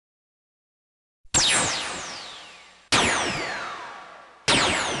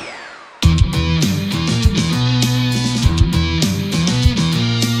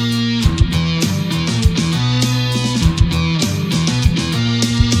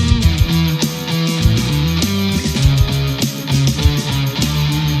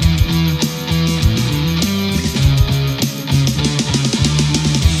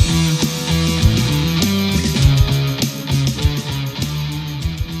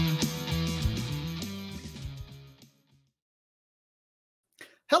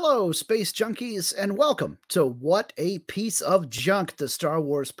Hello, space junkies, and welcome to What a Piece of Junk, the Star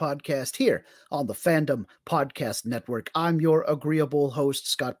Wars podcast here on the Fandom Podcast Network. I'm your agreeable host,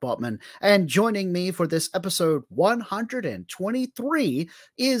 Scott Botman, and joining me for this episode 123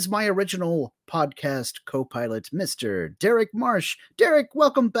 is my original podcast co-pilot, Mr. Derrick Marsh. Derrick,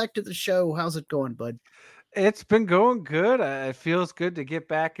 welcome back to the show. How's it going, bud? It's been going good. It feels good to get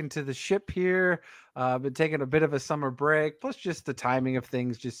back into the ship here. Been taking a bit of a summer break. Plus, just the timing of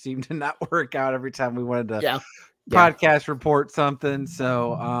things just seemed to not work out every time we wanted to podcast report something.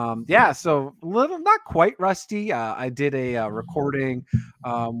 So, so a little, not quite rusty. I did a recording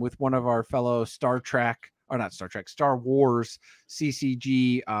with one of our fellow Star Wars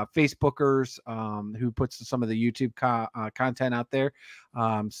CCG Facebookers who puts some of the YouTube content out there.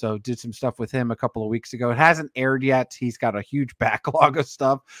 So did some stuff with him a couple of weeks ago. It hasn't aired yet. He's got a huge backlog of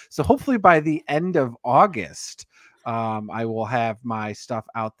stuff. So hopefully by the end of August, I will have my stuff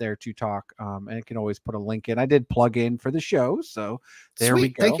out there to talk, and I can always put a link in. I did plug in for the show, so there we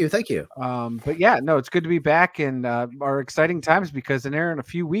go. Thank you. But yeah, no, it's good to be back, and our exciting times because in a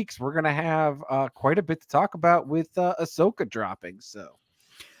few weeks we're gonna have quite a bit to talk about with Ahsoka dropping. So.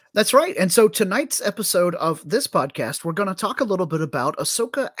 That's right. And so tonight's episode of this podcast, we're going to talk a little bit about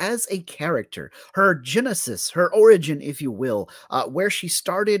Ahsoka as a character, her genesis, her origin, if you will, where she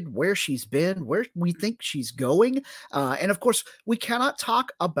started, where she's been, where we think she's going. And of course, we cannot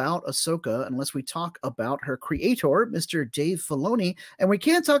talk about Ahsoka unless we talk about her creator, Mr. Dave Filoni. And we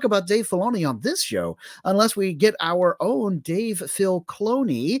can't talk about Dave Filoni on this show unless we get our own Dave Phil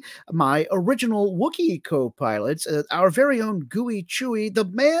Cloney, my original Wookiee co-pilot, our very own Gooey Chewy, the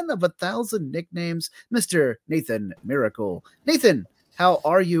man of 1,000 nicknames, Mr. Nathan Miracle. Nathan, how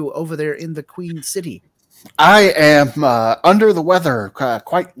are you over there in the Queen City? I am under the weather,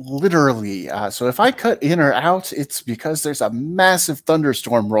 quite literally. So if I cut in or out, it's because there's a massive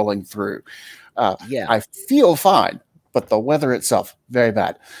thunderstorm rolling through. I feel fine, but the weather itself, very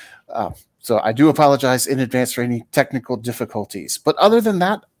bad. So I do apologize in advance for any technical difficulties. But other than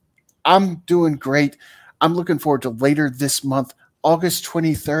that, I'm doing great. I'm looking forward to later this month, August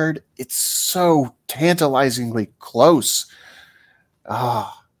 23rd. It's so tantalizingly close. Yeah,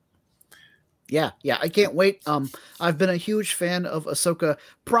 I can't wait. I've been a huge fan of Ahsoka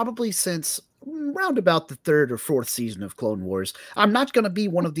probably since round about the third or fourth season of Clone Wars. I'm not going to be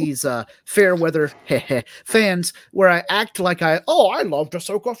one of these fair weather fans where I act like I loved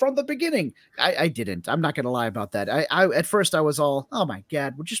Ahsoka from the beginning. I didn't. I'm not going to lie about that. I at first I was all, oh my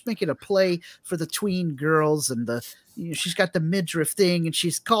God, we're just making a play for the tween girls and she's got the midriff thing and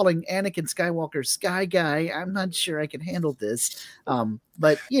she's calling Anakin Skywalker Sky Guy. I'm not sure I can handle this.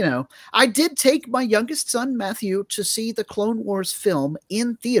 But, I did take my youngest son, Matthew, to see the Clone Wars film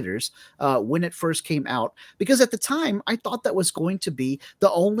in theaters when it first came out, because at the time I thought that was going to be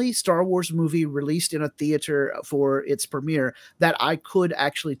the only Star Wars movie released in a theater for its premiere that I could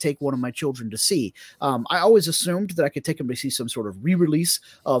actually take one of my children to see. I always assumed that I could take him to see some sort of re-release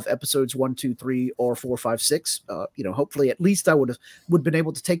of episodes 1, 2, 3, or 4, 5, 6. Hopefully at least I would have been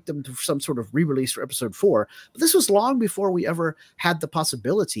able to take them to some sort of re-release for episode 4. But this was long before we ever had the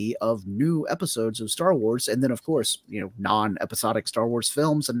possibility of new episodes of Star Wars. And then, of course, non-episodic Star Wars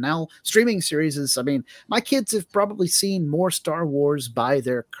films and now streaming series. I mean, my kids have probably seen more Star Wars by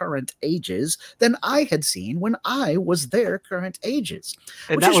their current ages than I had seen when I was their current ages.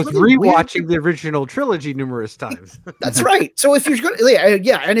 And that was really rewatching the original trilogy numerous times. That's right. So if you're going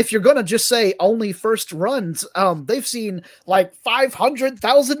to, and if you're going to just say only first runs, they've seen like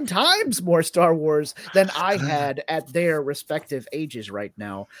 500,000 times more Star Wars than I had at their respective ages right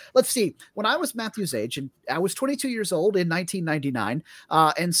now. Let's see. When I was Matthew's age, and I was 22 years old in 1999,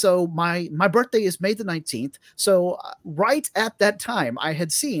 and so my birthday is May the 19th. So right at that time, I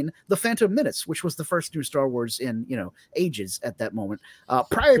had seen The Phantom Menace, which was the first new Star Wars in ages at that moment.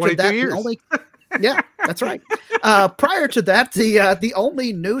 Prior to that, the only yeah, that's right. Prior to that, the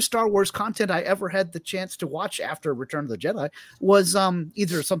only new Star Wars content I ever had the chance to watch after Return of the Jedi was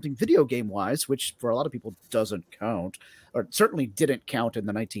either something video game wise, which for a lot of people doesn't count, or certainly didn't count in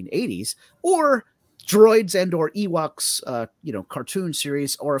the 1980s, or droids and or Ewoks, cartoon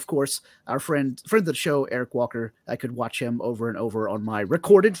series, or of course our friend of the show, Eric Walker. I could watch him over and over on my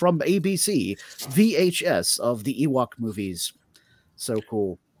recorded from ABC VHS of the Ewok movies. So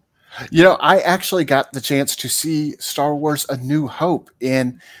cool. I actually got the chance to see Star Wars A New Hope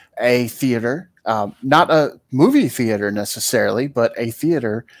in a theater, not a movie theater necessarily, but a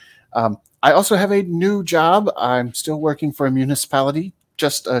theater. I also have a new job. I'm still working for a municipality,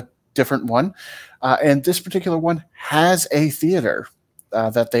 just a different one. And this particular one has a theater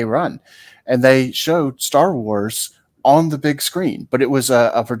that they run. And they showed Star Wars on the big screen, but it was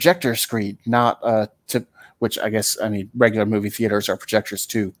a projector screen, not a tip. Which I guess, I mean, regular movie theaters are projectors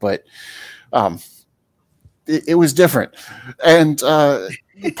too, but it was different. And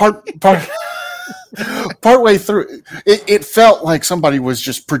partway through, it felt like somebody was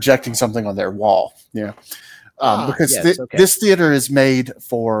just projecting something on their wall. Yeah, because this theater is made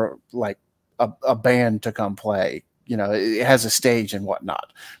for like a band to come play. You know, it has a stage and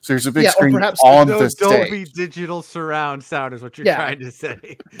whatnot. So there's a big screen on the stage. Dolby digital surround sound is what you're trying to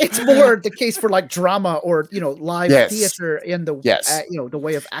say. It's more the case for like drama or, you know, live theater in the, you know, the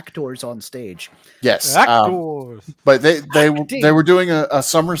way of actors on stage. Yes. Actors. But they were doing a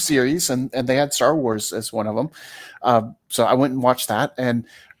summer series and they had Star Wars as one of them. So I went and watched that. And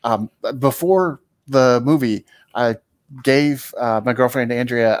before the movie, I gave my girlfriend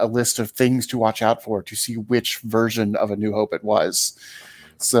Andrea a list of things to watch out for to see which version of A New Hope it was.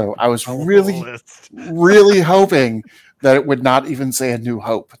 So I was really hoping that it would not even say A New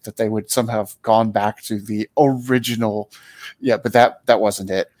Hope, that they would somehow have gone back to the original. Yeah, but that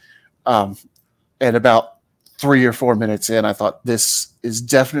wasn't it. And about 3 or 4 minutes in, I thought this is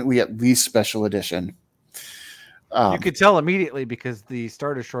definitely at least special edition. You could tell immediately because the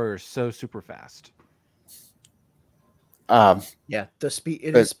Star Destroyer is so super fast. The speed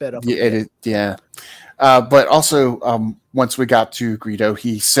is sped up. But also, once we got to Greedo,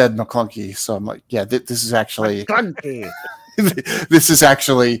 he said McClunky. So I'm like, yeah, this is actually this is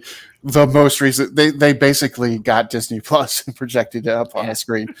actually the most recent. They basically got Disney Plus and projected it up on the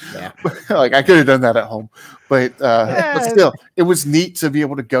screen. Yeah, like I could have done that at home, but still, it was neat to be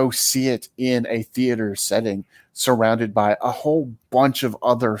able to go see it in a theater setting, surrounded by a whole bunch of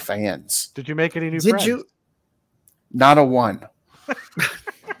other fans. Did you make any new friends? Not a one.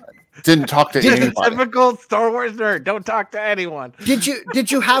 Didn't talk to anybody. Typical Star Wars nerd. Don't talk to anyone.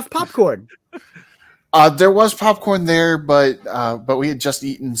 Did you have popcorn? There was popcorn there, but we had just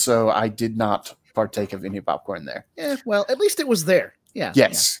eaten, so I did not partake of any popcorn there. Yeah, well, at least it was there. Yeah.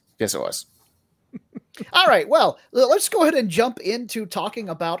 Yes, it was. All right, well, let's go ahead and jump into talking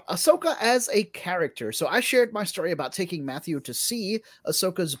about Ahsoka as a character. So I shared my story about taking Matthew to see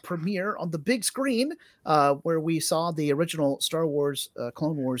Ahsoka's premiere on the big screen, where we saw the original Star Wars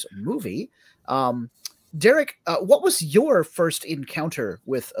Clone Wars movie. Derrick, what was your first encounter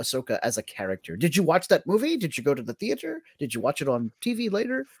with Ahsoka as a character? Did you watch that movie? Did you go to the theater? Did you watch it on TV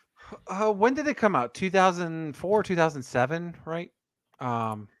later? When did it come out? 2004, 2007, right?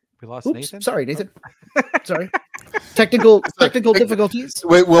 We lost Nathan. Sorry, Nathan. Sorry. Technical difficulties.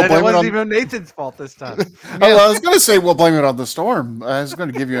 Wait, we'll blame it wasn't even Nathan's fault this time. I was going to say we'll blame it on the storm. I was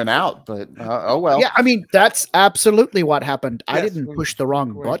going to give you an out, but oh well. Yeah, I mean that's absolutely what happened. Yes, I didn't push the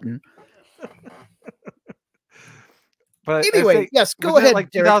wrong button. But anyway, yes, go ahead.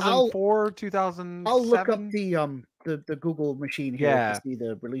 Like 2004, 2007. I'll look up the Google machine here to see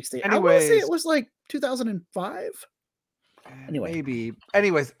the release date. Anyways, I want to say it was like 2005. Anyway, maybe.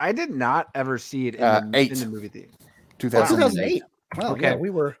 Anyways, I did not ever see it in the movie theater. 2008. Wow, okay. Yeah,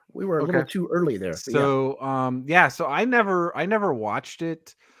 we were a little too early there. So so I never watched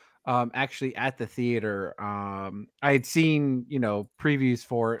it actually at the theater. I had seen, previews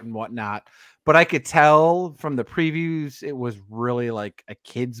for it and whatnot, but I could tell from the previews it was really like a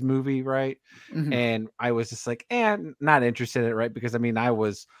kids movie, right? Mm-hmm. And I was just like, not interested in it, right? Because I mean, I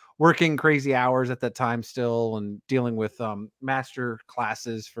was working crazy hours at that time still and dealing with master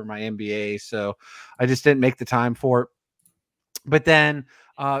classes for my MBA. So I just didn't make the time for it. But then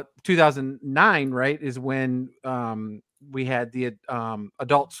 2009, right, is when we had the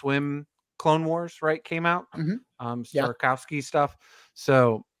Adult Swim Clone Wars, right, came out. Mm-hmm. Starkowski stuff.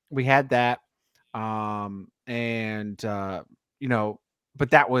 So we had that. But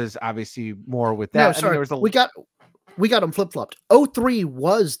that was obviously more with that. No, sorry. I mean, we got them flip-flopped. 03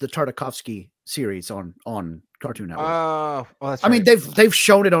 was the Tartakovsky series on Cartoon Network. Well, that's right. I mean, they've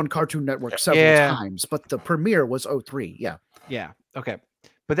shown it on Cartoon Network several times, but the premiere was 03. Yeah. Yeah. Okay.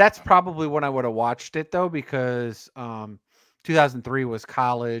 But that's probably when I would have watched it though, because 2003 was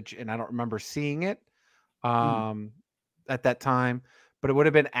college and I don't remember seeing it at that time, but it would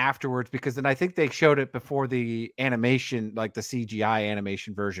have been afterwards because then I think they showed it before the animation, like the CGI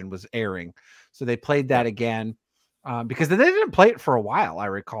animation version was airing. So they played that again. Because they didn't play it for a while, I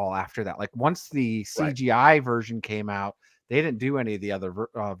recall, after that. Like once the CGI version came out, they didn't do any of the other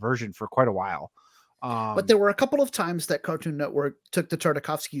version for quite a while. But there were a couple of times that Cartoon Network took the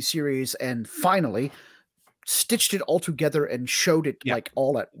Tartakovsky series and finally stitched it all together and showed it like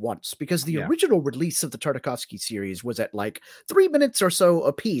all at once. Because the original release of the Tartakovsky series was at like 3 minutes or so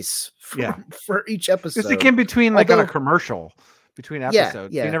a piece for each episode. It's like in between, like on a commercial. between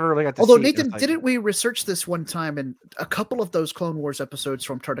episodes. Yeah. We never really got to Although see Nathan, didn't we research this one time, and a couple of those Clone Wars episodes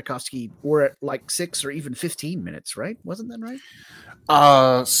from Tartakovsky were at like 6 or even 15 minutes, right? Wasn't that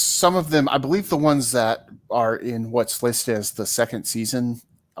right? Some of them, I believe the ones that are in what's listed as the second season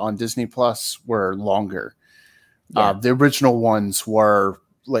on Disney Plus were longer. Yeah. The original ones were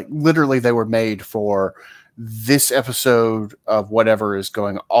like literally they were made for this episode of whatever is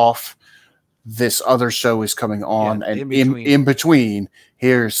going off. This other show is coming on, and in between,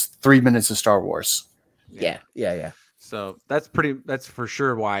 here's 3 minutes of Star Wars. Yeah. So that's for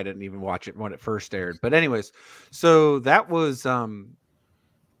sure why I didn't even watch it when it first aired. But anyways, so that was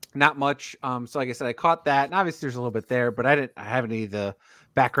not much. So like I said, I caught that, and obviously there's a little bit there, but I haven't any of the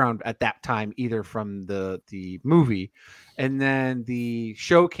background at that time either from the movie. And then the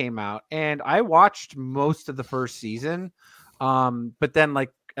show came out, and I watched most of the first season. But then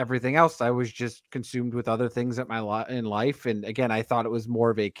like everything else, I was just consumed with other things in life. And again, I thought it was more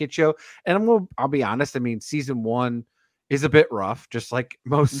of a kid show. And I'll be honest. I mean, season 1 is a bit rough, just like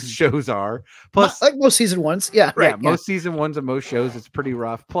most shows are. Plus, like most season 1s. Yeah. Right. Most season 1s of most shows, it's pretty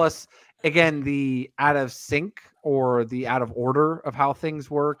rough. Plus, again, the out of sync or the out of order of how things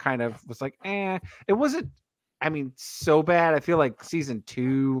were kind of was like, it wasn't, I mean, so bad. I feel like season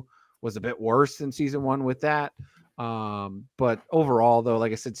 2 was a bit worse than season 1 with that. But overall, though,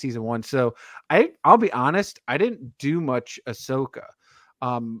 like I said, season 1. So I'll be honest, I didn't do much Ahsoka.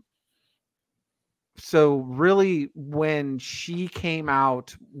 So really, when she came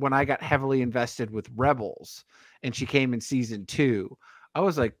out, when I got heavily invested with Rebels, and she came in season 2, I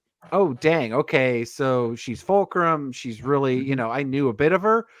was like, oh dang, okay, so she's Fulcrum. She's really, I knew a bit of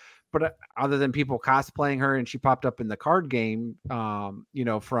her, but other than people cosplaying her, and she popped up in the card game,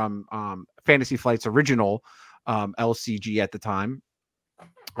 from Fantasy Flight's original LCG at the time.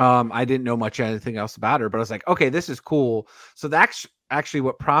 I didn't know much anything else about her, but I was like, okay, this is cool. So that's actually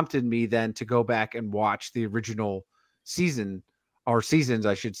what prompted me then to go back and watch the original season, or seasons,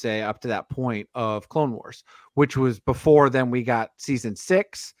 I should say, up to that point of Clone Wars, which was before then we got season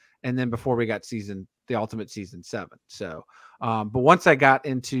 6, and then before we got the ultimate season 7. So, but once I got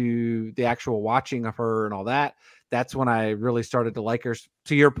into the actual watching of her and all that, that's when I really started to like her.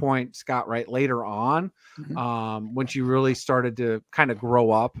 To your point, Scott, right, later on, when she really started to kind of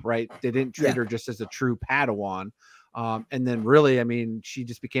grow up, right? They didn't treat her just as a true Padawan. And then really, I mean, she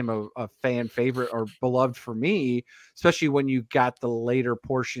just became a fan favorite or beloved for me, especially when you got the later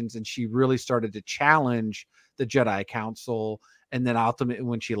portions and she really started to challenge the Jedi Council. And then ultimately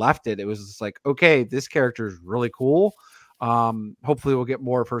when she left it, it was just like, okay, this character is really cool. Hopefully we'll get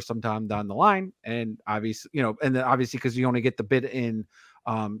more of her sometime down the line. And obviously, and then obviously, because you only get the bit in,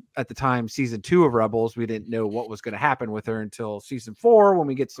 at the time, season 2 of Rebels, we didn't know what was going to happen with her until season 4 when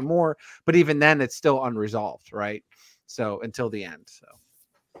we get some more, but even then it's still unresolved. Right. So until the end. So.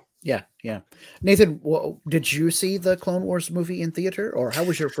 Yeah. Nathan, did you see the Clone Wars movie in theater, or how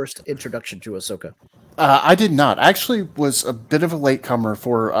was your first introduction to Ahsoka? I did not. I actually was a bit of a latecomer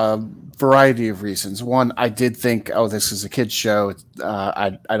for a variety of reasons. One, I did think, oh, this is a kid's show.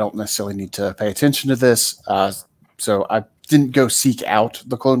 I don't necessarily need to pay attention to this. So I didn't go seek out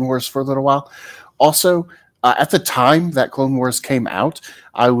the Clone Wars for a little while. Also, at the time that Clone Wars came out,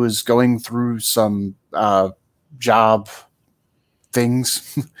 I was going through some job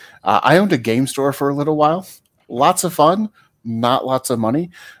things. I owned a game store for a little while. Lots of fun, not lots of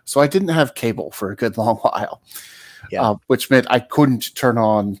money. So I didn't have cable for a good long while, which meant I couldn't turn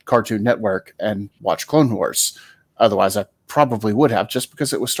on Cartoon Network and watch Clone Wars. Otherwise, I probably would have, just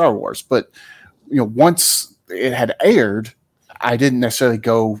because it was Star Wars. But once it had aired, I didn't necessarily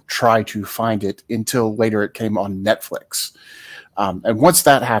go try to find it until later it came on Netflix. And once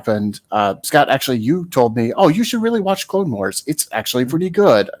that happened, Scott, actually, you told me, oh, you should really watch Clone Wars. It's actually pretty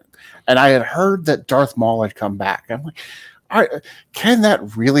good. And I had heard that Darth Maul had come back. I'm like, all right, can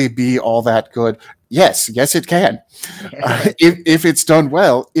that really be all that good? Yes, it can. If it's done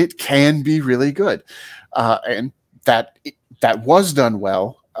well, it can be really good. And that was done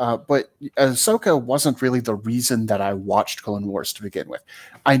well. But Ahsoka wasn't really the reason that I watched Clone Wars to begin with.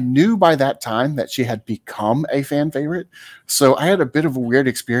 I knew by that time that she had become a fan favorite. So I had a bit of a weird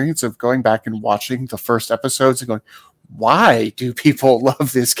experience of going back and watching the first episodes and going, why do people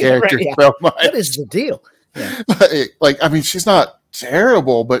love this character so much? What is the deal? Yeah. I mean, she's not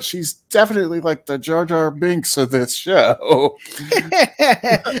terrible, but she's definitely like the Jar Jar Binks of this show.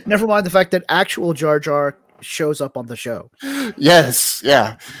 Never mind the fact that actual Jar Jar shows up on the show. Yes,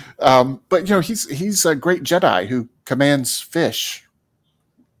 yeah. But he's a great Jedi who commands fish,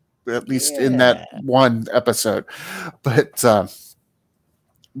 at least in that one episode. But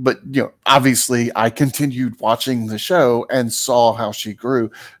but obviously I continued watching the show and saw how she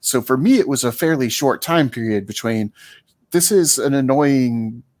grew. So for me, it was a fairly short time period between this is an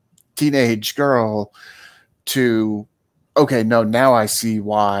annoying teenage girl to, okay, no, now I see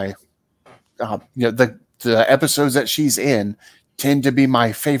why, the episodes that she's in tend to be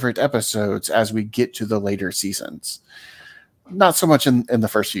my favorite episodes as we get to the later seasons. Not so much in the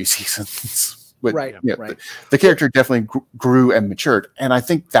first few seasons. But, right. The character definitely grew and matured, and I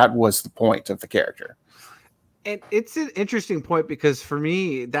think that was the point of the character. And it's an interesting point because for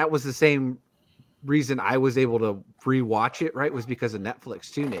me, that was the same reason I was able to rewatch it, right? Was because of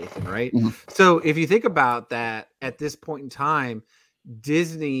Netflix too, Nathan, right? Mm-hmm. So if you think about that, at this point in time,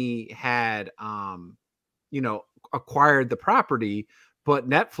 Disney had, acquired the property, but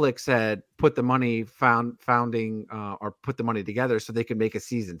Netflix had put the money put the money together so they could make a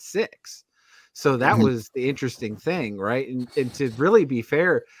season 6. So that was the interesting thing, right? And to really be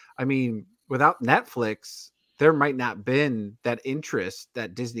fair, I mean, without Netflix, there might not been that interest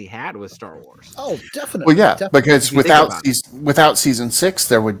that Disney had with Star Wars. Oh, definitely. Well, yeah, definitely. because without season 6,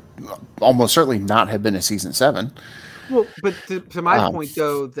 there would almost certainly not have been a season 7. Well, but to my point,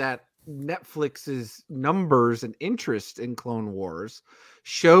 though, that Netflix's numbers and interest in Clone Wars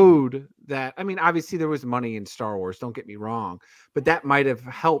showed that, I mean, obviously there was money in Star Wars, don't get me wrong, but that might have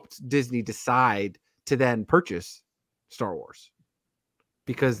helped Disney decide to then purchase Star Wars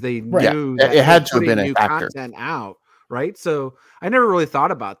because they knew that it had to have been new a factor. content out, right? So I never really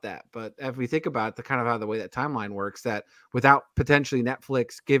thought about that, but if we think about the kind of how the way that timeline works, that without potentially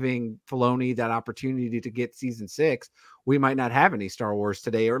Netflix giving Filoni that opportunity to get season 6, we might not have any Star Wars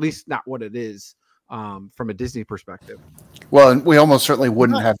today, or at least not what it is from a Disney perspective. Well, and we almost certainly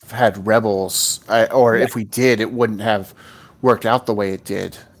wouldn't have had Rebels, or if we did, it wouldn't have worked out the way it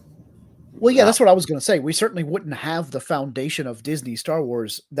did. Well, yeah, that's what I was going to say. We certainly wouldn't have the foundation of Disney Star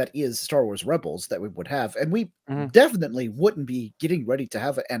Wars that is Star Wars Rebels that we would have. And we definitely wouldn't be getting ready to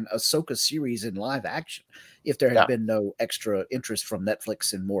have an Ahsoka series in live action if there had been no extra interest from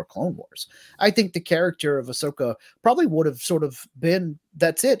Netflix in more Clone Wars. I think the character of Ahsoka probably would have sort of been,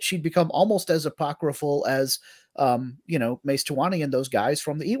 that's it. She'd become almost as apocryphal as, Mace Tawani and those guys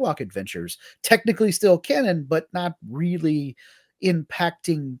from the Ewok Adventures. Technically still canon, but not really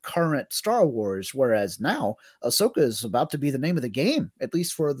impacting current Star Wars, whereas now Ahsoka is about to be the name of the game, at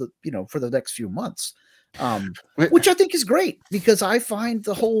least for the next few months, which I think is great because I find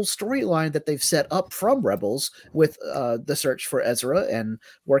the whole storyline that they've set up from Rebels with the search for Ezra and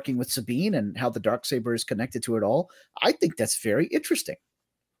working with Sabine and how the Darksaber is connected to it all, I think that's very interesting.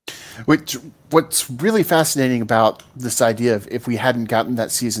 What's really fascinating about this idea of if we hadn't gotten that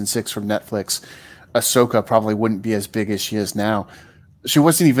season 6 from Netflix, Ahsoka probably wouldn't be as big as she is now. She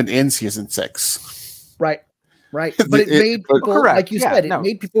wasn't even in season 6. Right. But it made people, like you said, it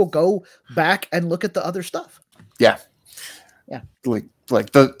made people go back and look at the other stuff. Yeah.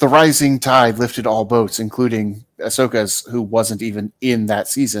 Like the rising tide lifted all boats, including Ahsoka's, who wasn't even in that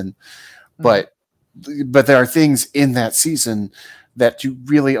season. But there are things in that season that to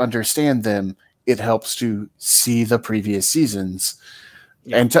really understand them, it helps to see the previous seasons.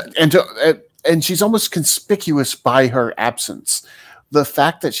 Yeah. And she's almost conspicuous by her absence. The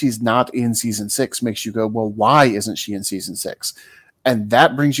fact that she's not in season 6 makes you go, well, why isn't she in season 6? And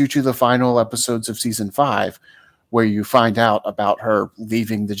that brings you to the final episodes of season 5, where you find out about her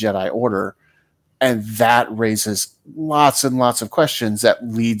leaving the Jedi Order. And that raises lots and lots of questions that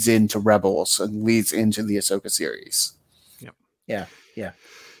leads into Rebels and leads into the Ahsoka series.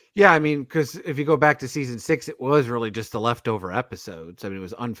 Yeah, I mean, because if you go back to season 6, it was really just the leftover episodes. I mean, it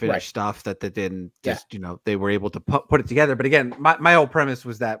was unfinished stuff that they didn't they were able to put it together. But again, my whole premise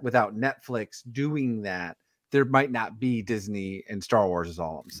was that without Netflix doing that, there might not be Disney and Star Wars is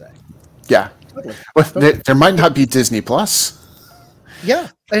all I'm saying. Yeah. Well, there might not be Disney Plus. Yeah.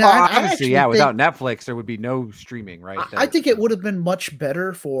 And obviously, without Netflix, there would be no streaming, right? I think it would have been much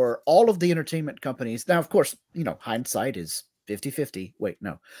better for all of the entertainment companies. Now, of course, hindsight is 50-50. Wait,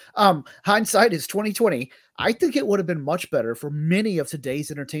 no. Hindsight is 2020. I think it would have been much better for many of today's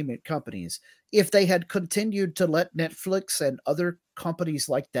entertainment companies if they had continued to let Netflix and other companies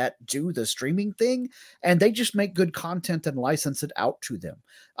like that do the streaming thing, and they just make good content and license it out to them.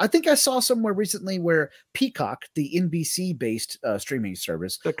 I think I saw somewhere recently where Peacock, the NBC-based streaming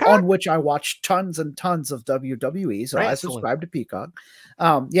service, on which I watch tons and tons of WWE, so I subscribe to Peacock.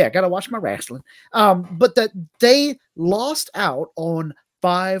 Gotta watch my wrestling. But that they lost out on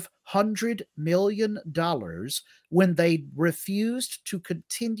 $500 million when they refused to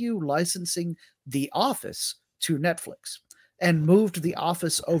continue licensing The Office to Netflix and moved The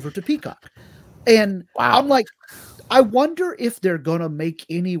Office over to Peacock. And I'm like, I wonder if they're going to make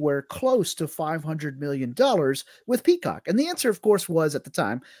anywhere close to $500 million with Peacock. And the answer, of course, was at the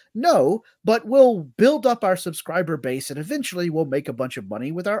time, no, but we'll build up our subscriber base and eventually we'll make a bunch of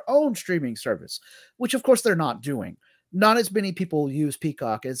money with our own streaming service, which, of course, they're not doing. Not as many people use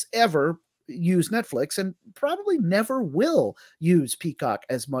Peacock as ever use Netflix, and probably never will use Peacock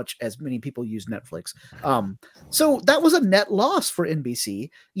as much as many people use Netflix. So that was a net loss for NBC.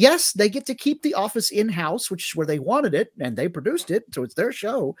 Yes, they get to keep The Office in-house, which is where they wanted it, and they produced it, so it's their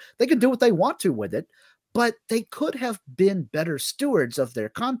show. They can do what they want to with it, but they could have been better stewards of their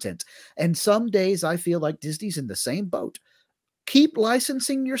content. And some days I feel like Disney's in the same boat. Keep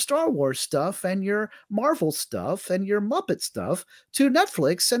licensing your Star Wars stuff and your Marvel stuff and your Muppet stuff to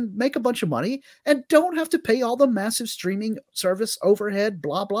Netflix and make a bunch of money and don't have to pay all the massive streaming service overhead,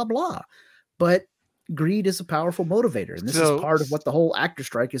 blah, blah, blah. But greed is a powerful motivator. And this is part of what the whole actor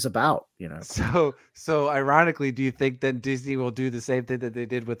strike is about, you know? So ironically, do you think then Disney will do the same thing that they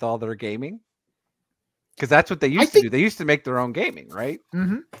did with all their gaming? Because that's what they used to do. They used to make their own gaming, right?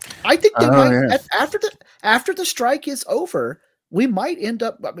 Mm-hmm. I think they might, after the strike is over, we might end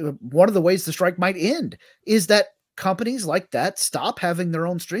up, I mean, one of the ways the strike might end is that companies like that stop having their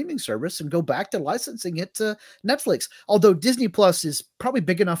own streaming service and go back to licensing it to Netflix. Although Disney Plus is probably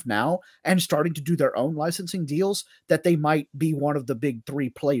big enough now and starting to do their own licensing deals that they might be one of the big three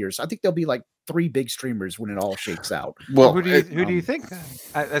players. I think they'll be like three big streamers when it all shakes out. Well, who do you think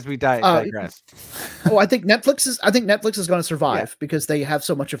as we digress? I think Netflix is going to survive because they have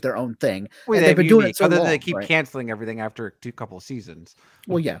so much of their own thing. Well, they've been doing it so long. They keep canceling everything after a couple of seasons.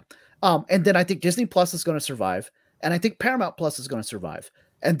 Well, yeah. And then I think Disney Plus is going to survive, and I think Paramount Plus is going to survive.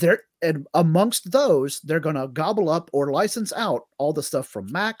 And amongst those, they're going to gobble up or license out all the stuff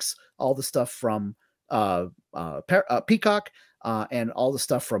from Max, all the stuff from Peacock, and all the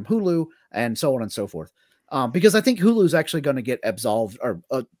stuff from Hulu, and so on and so forth. Because I think Hulu is actually going to get absorbed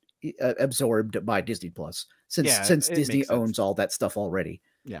by Disney Plus, since Disney owns all that stuff already.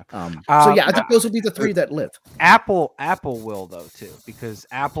 Yeah. So yeah, I think those will be the three that live. Apple will though too, because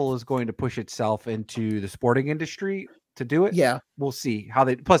Apple is going to push itself into the sporting industry to do it. Yeah, we'll see how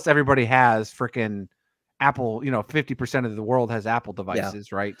they. Plus, everybody has freaking Apple. 50% of the world has Apple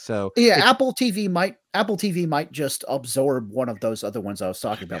devices, right? So yeah, Apple TV might just absorb one of those other ones I was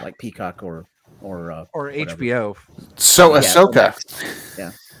talking about, like Peacock or HBO. So Ahsoka.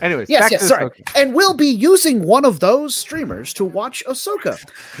 Yeah. Anyways, sorry. And we'll be using one of those streamers to watch Ahsoka.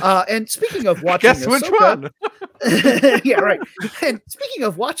 And speaking of watching Guess which one? Yeah, right. And speaking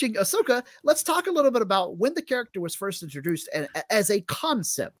of watching Ahsoka, let's talk a little bit about when the character was first introduced as a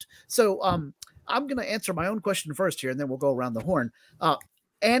concept. So I'm going to answer my own question first here, and then we'll go around the horn.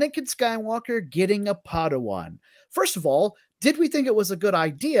 Anakin Skywalker getting a Padawan. First of all, did we think it was a good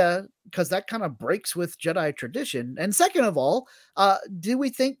idea? Because that kind of breaks with Jedi tradition. And second of all, do we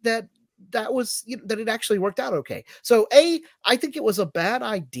think that that it actually worked out okay? So I think it was a bad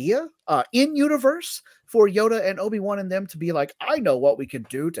idea in universe for Yoda and Obi-Wan and them to be like, I know what we can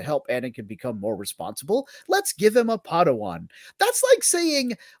do to help Anakin become more responsible. Let's give him a Padawan. That's like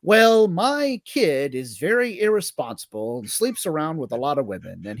saying, well, my kid is very irresponsible and sleeps around with a lot of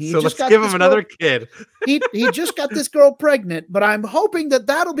women. And let's give him another kid. he just got this girl pregnant, but I'm hoping that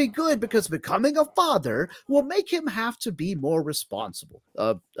that'll be good because becoming a father will make him have to be more responsible.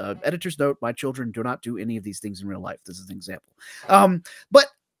 Editor's note, my children do not do any of these things in real life. This is an example. But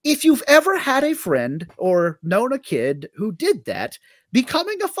if you've ever had a friend or known a kid who did that,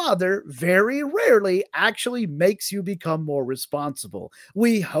 becoming a father very rarely actually makes you become more responsible.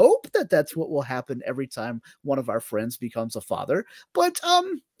 We hope that that's what will happen every time one of our friends becomes a father, but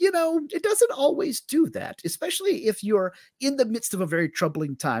it doesn't always do that, especially if you're in the midst of a very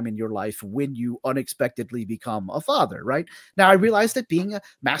troubling time in your life when you unexpectedly become a father, right? Now, I realize that being a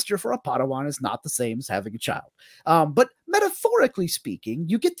master for a Padawan is not the same as having a child, but metaphorically speaking,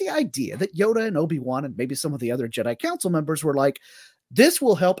 you get the idea that Yoda and Obi-Wan and maybe some of the other Jedi Council members were like, this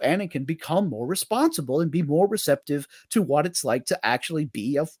will help Anakin become more responsible and be more receptive to what it's like to actually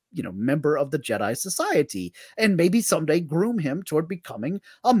be a member of the Jedi Society, and maybe someday groom him toward becoming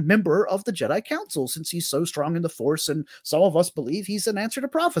a member of the Jedi Council, since he's so strong in the Force, and some of us believe he's an answer to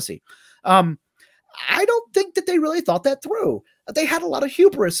prophecy. I don't think that they really thought that through. They had a lot of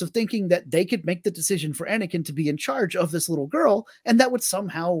hubris of thinking that they could make the decision for Anakin to be in charge of this little girl, and that would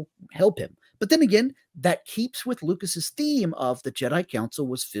somehow help him. But then again, that keeps with Lucas's theme of the Jedi Council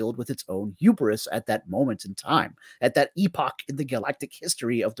was filled with its own hubris at that moment in time, at that epoch in the galactic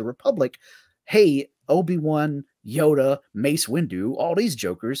history of the Republic. hey, Obi-Wan, Yoda, Mace Windu, all these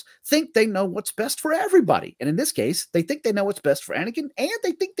jokers think they know what's best for everybody. And in this case, they think they know what's best for Anakin, and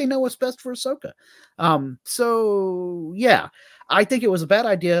they think they know what's best for Ahsoka. So yeah, I think it was a bad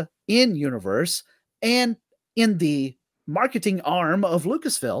idea in universe, and in the marketing arm of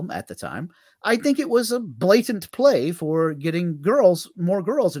Lucasfilm at the time, I think it was a blatant play for getting more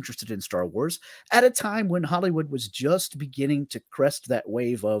girls interested in Star Wars at a time when Hollywood was just beginning to crest that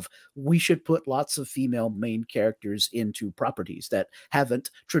wave of we should put lots of female main characters into properties that haven't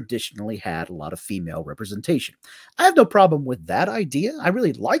traditionally had a lot of female representation. I have no problem with that idea. I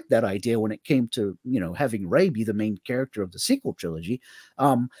really liked that idea when it came to, having Rey be the main character of the sequel trilogy.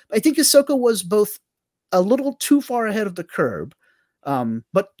 I think Ahsoka was both a little too far ahead of the curve.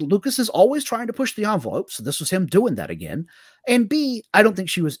 But Lucas is always trying to push the envelope, so this was him doing that again. And B, I don't think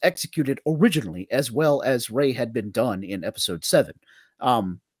she was executed originally as well as Rey had been done in Episode 7.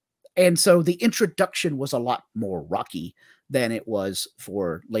 And so the introduction was a lot more rocky than it was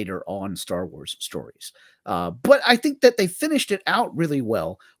for later on Star Wars stories. But I think that they finished it out really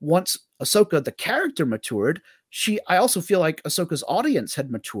well. Once Ahsoka, the character, matured, I also feel like Ahsoka's audience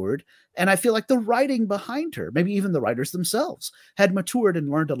had matured, and I feel like the writing behind her, maybe even the writers themselves, had matured and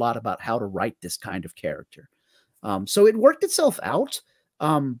learned a lot about how to write this kind of character. So it worked itself out,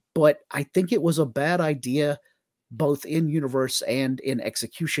 but I think it was a bad idea both in universe and in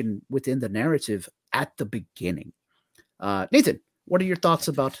execution within the narrative at the beginning. Nathan, what are your thoughts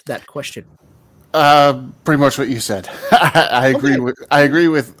about that question? Pretty much what you said. I agree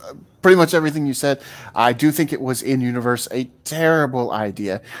with pretty much everything you said. I do think it was in universe a terrible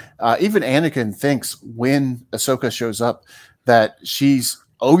idea. Even Anakin thinks when Ahsoka shows up that she's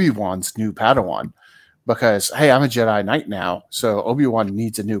Obi-Wan's new Padawan because, hey, I'm a Jedi Knight now, so Obi-Wan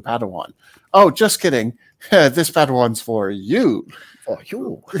needs a new Padawan. Oh, just kidding. This Padawan's for you. For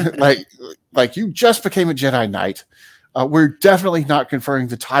you. like you just became a Jedi Knight. We're definitely not conferring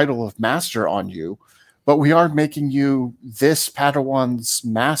the title of master on you, but we are making you this Padawan's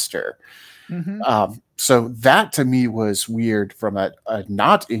master. Mm-hmm. So that to me was weird from a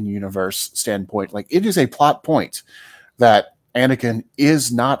not in universe standpoint. Like it is a plot point that Anakin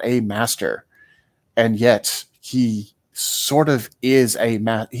is not a master, and yet he sort of is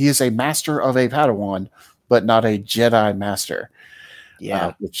he is a master of a Padawan, but not a Jedi master.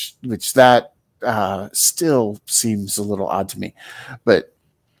 Yeah, which that still seems a little odd to me, but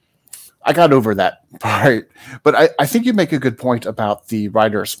I got over that part. But I think you make a good point about the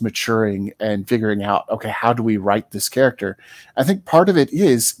writers maturing and figuring out, okay, how do we write this character? I think part of it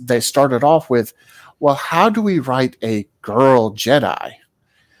is they started off with, well, how do we write a girl Jedi?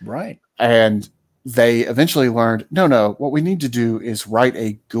 Right. And they eventually learned, no, what we need to do is write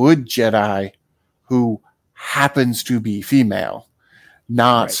a good Jedi who happens to be female,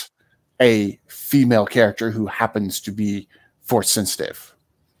 not a female character who happens to be force sensitive.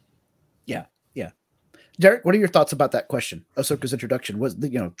 Yeah. Derrick, what are your thoughts about that question? Ahsoka's introduction was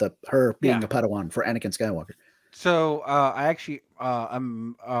her being a Padawan for Anakin Skywalker. So I actually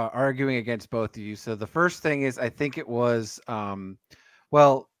I'm arguing against both of you. So the first thing is I think it was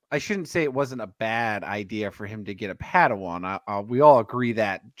well, I shouldn't say it wasn't a bad idea for him to get a Padawan. We all agree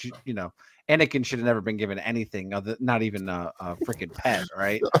that Anakin should have never been given anything other, not even a freaking pet,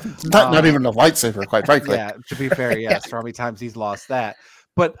 right? not even a lightsaber, quite frankly. Yeah, to be fair, yes. For how many times he's lost that.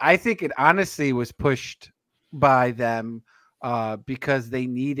 But I think it honestly was pushed by them because they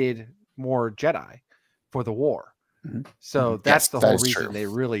needed more Jedi for the war. Mm-hmm. So that's the whole reason they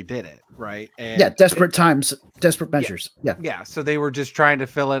really did it, right? And desperate times, desperate measures. Yeah. So they were just trying to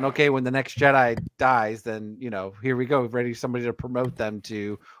fill in, okay, when the next Jedi dies, then, here we go, ready somebody to promote them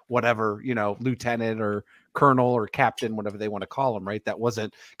to whatever, lieutenant or colonel or captain, whatever they want to call them, right? That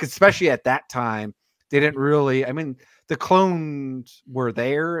wasn't, because especially at that time, they didn't really, the clones were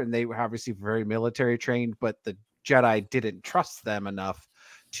there and they were obviously very military trained, but the Jedi didn't trust them enough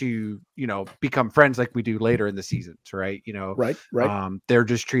to become friends like we do later in the seasons, right? Right. They're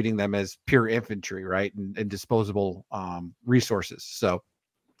just treating them as pure infantry, right, and disposable resources. So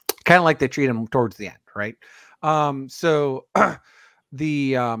kind of like they treat them towards the end, right? So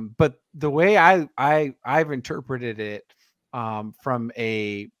but the way I've interpreted it from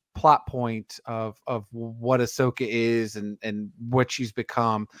a plot point of what Ahsoka is and what she's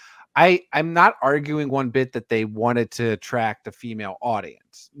become, I'm not arguing one bit that they wanted to attract a female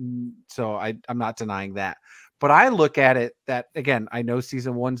audience. So I'm not denying that. But I look at it that, again, I know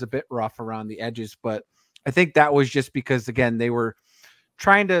season 1's a bit rough around the edges, but I think that was just because, again, they were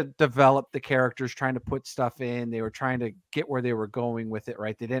trying to develop the characters, trying to put stuff in. They were trying to get where they were going with it,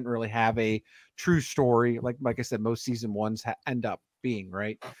 right? They didn't really have a true story. Like I said, most season 1s end up being,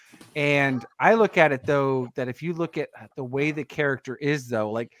 right? And I look at it though, that if you look at the way the character is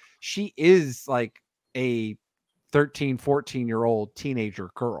though, like she is like a 13, 14-year-old teenager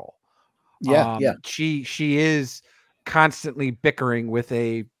girl. Yeah. She is constantly bickering with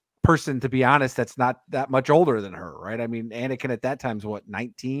a person, to be honest, that's not that much older than her, right? I mean, Anakin at that time's what,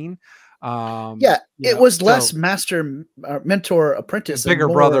 19? It was less master, mentor, apprentice, bigger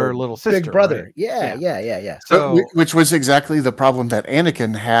brother, little sister, big brother. Right? Yeah. So, which was exactly the problem that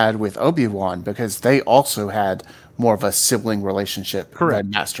Anakin had with Obi-Wan, because they also had more of a sibling relationship than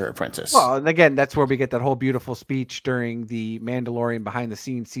master apprentice. Well, and again, that's where we get that whole beautiful speech during the Mandalorian behind the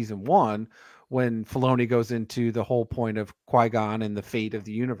scenes season 1, when Filoni goes into the whole point of Qui-Gon and the fate of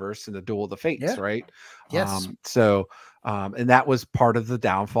the universe and the duel of the fates, right? Yes. And that was part of the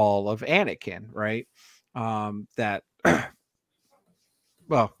downfall of Anakin, right? That,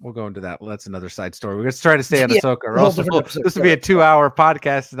 well, we'll go into that. Well, that's another side story. We're going to try to stay on Ahsoka, or else this will be a 2-hour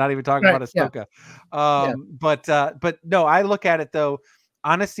podcast and not even talking about Ahsoka. But no, I look at it though,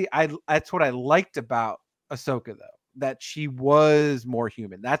 honestly, that's what I liked about Ahsoka though, that she was more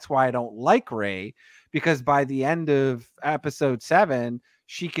human. That's why I don't like Rey, because by the end of episode 7,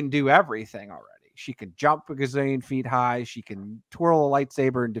 she can do everything already. She can jump a gazillion feet high. She can twirl a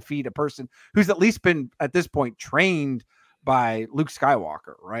lightsaber and defeat a person who's at least been at this point trained by Luke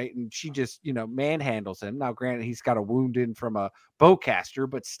Skywalker, right? And she just, manhandles him. Now, granted, he's got a wound in from a bowcaster,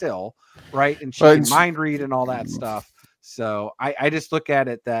 but still, right? And she can mind read and all that stuff. So I just look at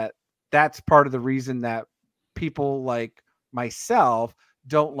it that's part of the reason that people like myself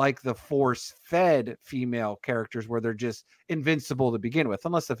don't like the force-fed female characters where they're just invincible to begin with,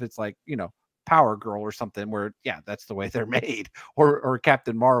 unless if it's like, Power Girl or something where, that's the way they're made, or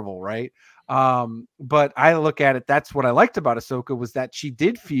Captain Marvel, right? But I look at it, that's what I liked about Ahsoka, was that she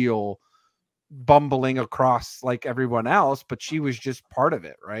did feel bumbling across like everyone else, but she was just part of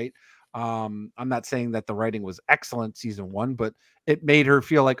it, right? I'm not saying that the writing was excellent season 1, but it made her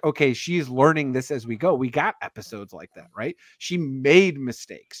feel like, okay, she's learning this as we go. We got episodes like that, right? She made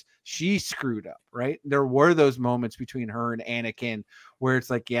mistakes. She screwed up, right? There were those moments between her and Anakin where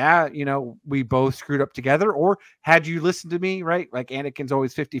it's like, we both screwed up together, or had you listened to me, right? Like Anakin's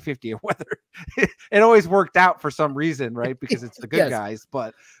always 50-50, whether it always worked out for some reason, right? Because it's the good guys,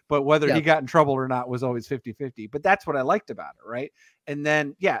 but whether he got in trouble or not was always 50-50. But that's what I liked about it, right? And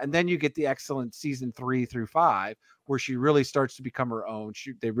then you get the excellent season 3 through 5, where she really starts to become her own.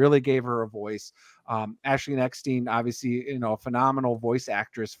 They really gave her a voice. Ashley Eckstein, obviously, a phenomenal voice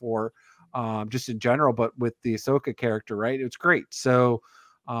actress for just in general, but with the Ahsoka character, right? It's great. So,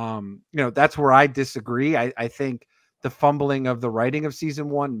 that's where I disagree. I think the fumbling of the writing of season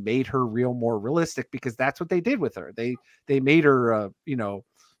 1 made her more realistic, because that's what they did with her. They made her,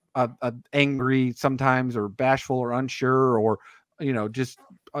 angry sometimes, or bashful, or unsure, or, just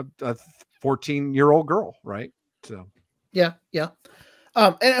a 14-year-old girl, right? So, yeah.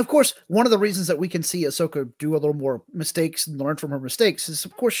 And of course, one of the reasons that we can see Ahsoka do a little more mistakes and learn from her mistakes is,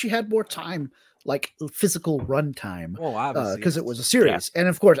 of course, she had more time, like physical run time, because it was a series. And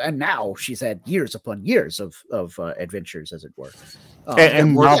of course, and now she's had years upon years of adventures, as it were,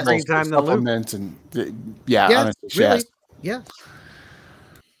 and novels, supplements, and honestly, really, yeah.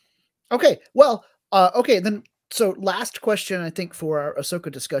 Okay, well, then. So last question, I think, for our Ahsoka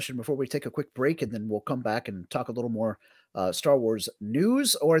discussion before we take a quick break, and then we'll come back and talk a little more Star Wars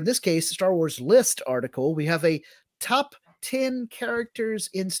news, or in this case, Star Wars list article. We have a top 10 characters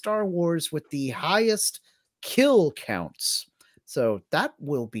in Star Wars with the highest kill counts. So that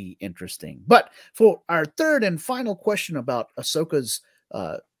will be interesting. But for our third and final question about Ahsoka's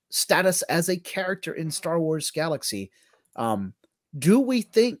status as a character in Star Wars Galaxy, do we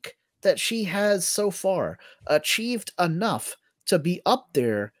think that she has so far achieved enough to be up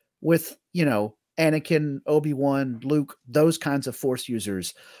there with, Anakin, Obi-Wan, Luke, those kinds of Force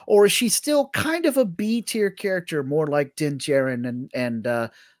users? Or is she still kind of a B-tier character, more like Din Djarin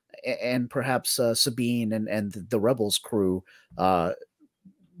and perhaps Sabine and the Rebels crew,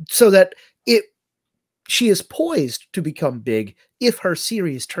 so that she is poised to become big if her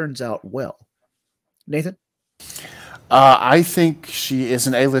series turns out well? Nathan? I think she is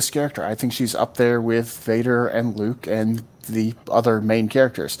an A-list character. I think she's up there with Vader and Luke and the other main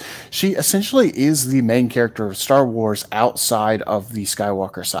characters. She essentially is the main character of Star Wars outside of the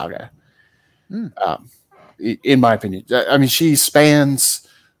Skywalker saga. In my opinion. I mean, she spans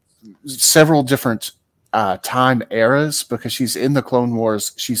several different time eras, because she's in the Clone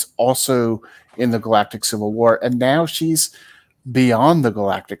Wars. She's also in the Galactic Civil War. And now she's beyond the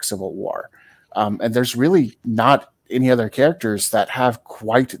Galactic Civil War. And there's really not any other characters that have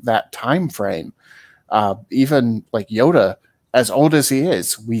quite that time frame. Even like Yoda as old as he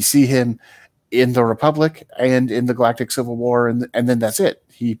is, we see him in the Republic and in the Galactic Civil War, and then that's it.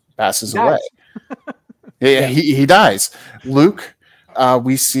 He passes away. He dies. Luke,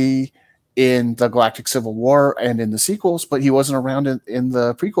 we see in the Galactic Civil War and in the sequels, but he wasn't around in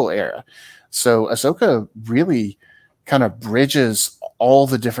the prequel era. So Ahsoka really kind of bridges all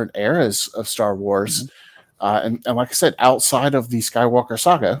the different eras of Star Wars. And like I said, outside of the Skywalker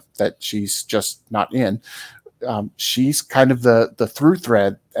saga that she's just not in, she's kind of the through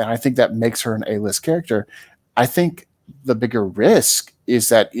thread. And I think that makes her an A-list character. I think the bigger risk is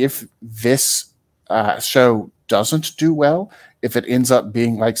that if this show doesn't do well, if it ends up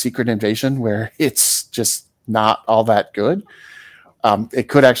being like Secret Invasion, where it's just not all that good, it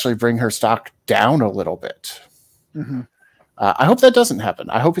could actually bring her stock down a little bit. I hope that doesn't happen.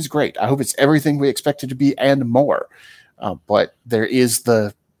 I hope it's great. I hope it's everything we expect it to be and more. But there is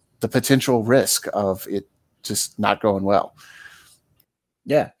the potential risk of it just not going well.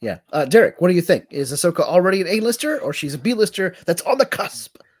 Yeah. Derrick, what do you think? Is Ahsoka already an A-lister, or she's a B-lister that's on the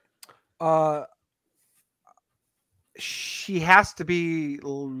cusp? She has to be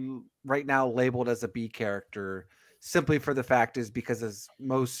right now labeled as a B character, simply for the fact is because as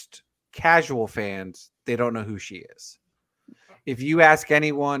most casual fans, they don't know who she is. If you ask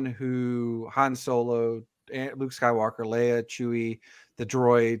anyone who Han Solo, Luke Skywalker, Leia, Chewie, the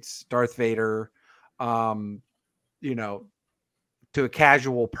droids, Darth Vader, to a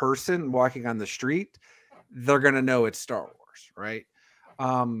casual person walking on the street, they're going to know it's Star Wars, right?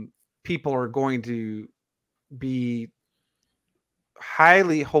 People are going to be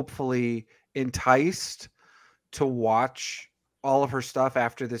highly, hopefully enticed to watch all of her stuff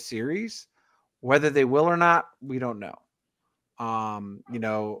after the series. Whether they will or not, we don't know.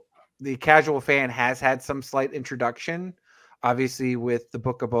 The casual fan has had some slight introduction, obviously with the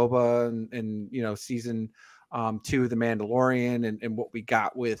Book of Boba and season 2 of The Mandalorian and what we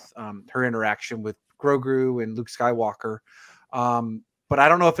got with her interaction with Grogu and Luke Skywalker. But I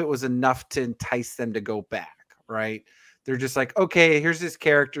don't know if it was enough to entice them to go back, right? They're just like, okay, here's this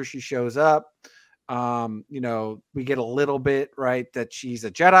character. She shows up. We get a little bit, right, that she's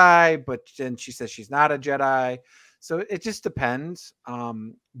a Jedi, but then she says she's not a Jedi. So it just depends.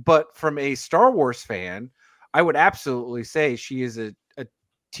 But from a Star Wars fan, I would absolutely say she is a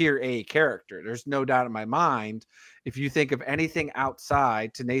tier A character. There's no doubt in my mind. If you think of anything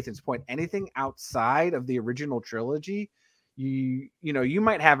outside, to Nathan's point, anything outside of the original trilogy, you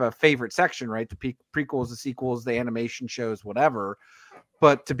might have a favorite section, right? The prequels, the sequels, the animation shows, whatever.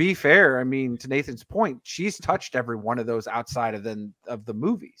 But to be fair, I mean, to Nathan's point, she's touched every one of those outside of the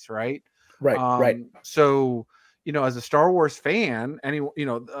movies, right? Right. So, as a Star Wars fan, a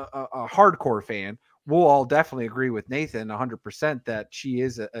hardcore fan, we'll all definitely agree with Nathan 100% that she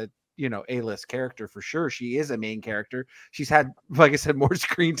is a A-list character for sure. She is a main character. She's had, like I said, more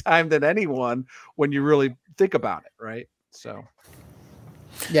screen time than anyone when you really think about it, right? So,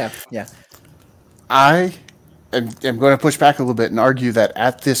 yeah. I am going to push back a little bit and argue that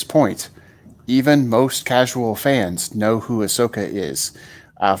at this point, even most casual fans know who Ahsoka is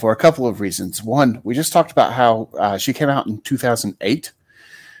for a couple of reasons. One, we just talked about how she came out in 2008,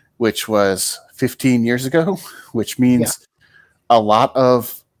 which was 15 years ago, which means a lot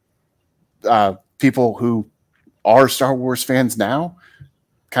of people who are Star Wars fans now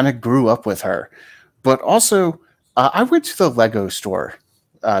kind of grew up with her. But also, I went to the Lego store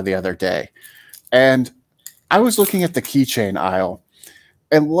the other day, and I was looking at the keychain aisle,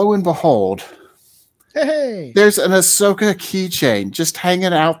 and lo and behold, hey, there's an Ahsoka keychain just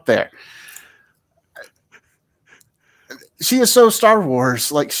hanging out there. She is so Star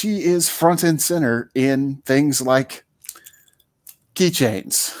Wars, like she is front and center in things like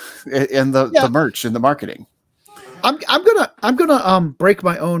keychains and the merch and the marketing. I'm gonna break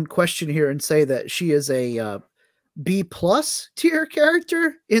my own question here and say that she is a B+ tier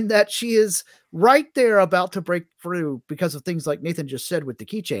character, in that she is right there about to break through because of things like Nathan just said with the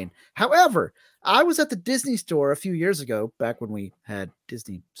keychain. However, I was at the Disney store a few years ago, back when we had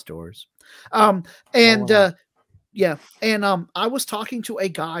Disney stores. I was talking to a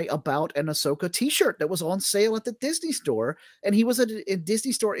guy about an Ahsoka t-shirt that was on sale at the Disney store, and he was a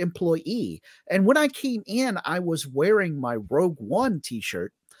Disney store employee. And when I came in, I was wearing my Rogue One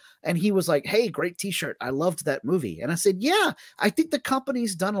t-shirt, and he was like, "Hey, great t-shirt. I loved that movie." And I said, "Yeah, I think the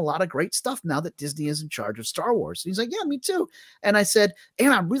company's done a lot of great stuff now that Disney is in charge of Star Wars." And he's like, "Yeah, me too." And I said,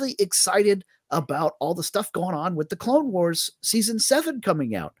 "And I'm really excited about all the stuff going on with the Clone Wars season 7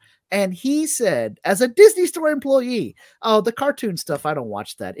 coming out." And he said, as a Disney store employee, "Oh, the cartoon stuff, I don't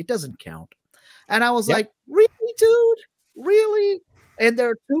watch that. It doesn't count." And I was like, "Really, dude? Really?" And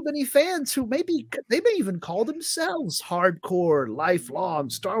there are too many fans who they may even call themselves hardcore, lifelong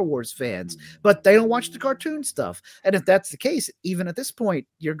Star Wars fans, but they don't watch the cartoon stuff. And if that's the case, even at this point,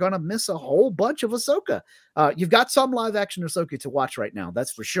 you're going to miss a whole bunch of Ahsoka. You've got some live action Ahsoka to watch right now,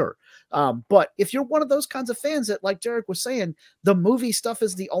 that's for sure. But if you're one of those kinds of fans that, like Derrick was saying, the movie stuff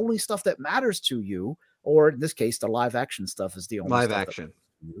is the only stuff that matters to you, or in this case, the live action stuff is the only live stuff action.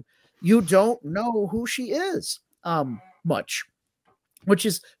 You don't know who she is much. Which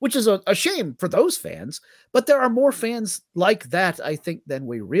is a shame for those fans, but there are more fans like that, I think, than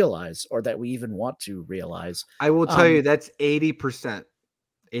we realize, or that we even want to realize. I will tell you that's 80%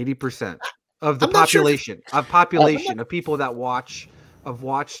 of the population of people that watch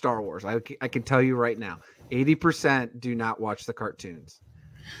Star Wars. I can tell you right now, 80% do not watch the cartoons.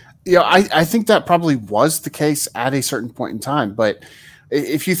 Yeah, I think that probably was the case at a certain point in time, but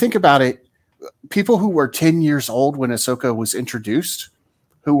if you think about it, people who were 10 years old when Ahsoka was introduced,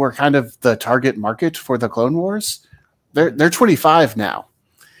 who were kind of the target market for the Clone Wars, they're 25 now.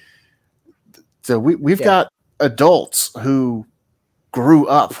 So we've got adults who grew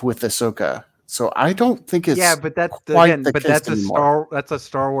up with Ahsoka. So I don't think it's but that's a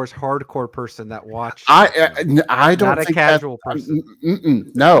Star Wars hardcore person that watched. I don't not think a casual person.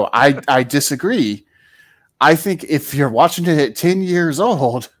 No, I disagree. I think if you're watching it at 10 years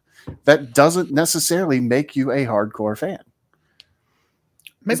old, that doesn't necessarily make you a hardcore fan.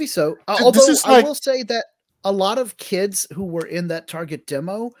 Maybe so. Although I will say that a lot of kids who were in that target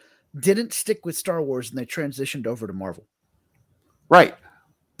demo didn't stick with Star Wars and they transitioned over to Marvel. Right.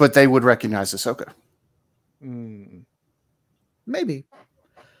 But they would recognize Ahsoka. Maybe.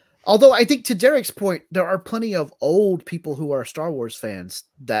 Although I think, to Derrick's point, there are plenty of old people who are Star Wars fans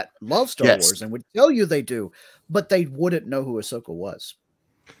that love Star Wars and would tell you they do, but they wouldn't know who Ahsoka was.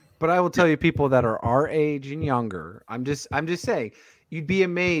 But I will tell you, people that are our age and younger, I'm just saying, you'd be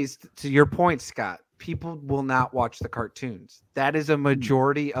amazed, to your point, Scott. People will not watch the cartoons. That is a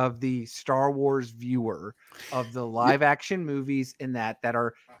majority of the Star Wars viewer of the live action movies in that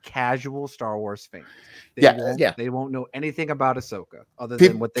are casual Star Wars fans. They won't know anything about Ahsoka other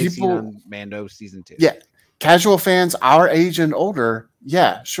than what they've seen on Mando season 2. Yeah. Casual fans our age and older.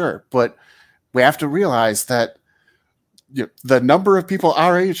 Yeah, sure. But we have to realize that the number of people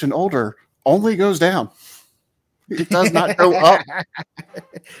our age and older only goes down. It does not go up.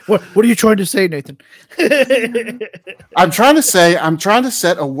 What are you trying to say, Nathan? I'm trying to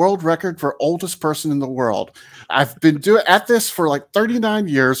set a world record for oldest person in the world. I've been at this for like 39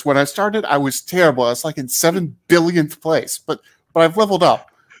 years. When I started, I was terrible. I was like in 7 billionth place, but I've leveled up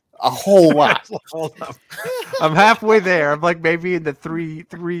a whole lot. I'm halfway there. I'm like maybe in the 3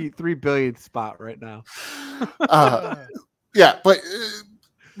 billion spot right now. Yeah, but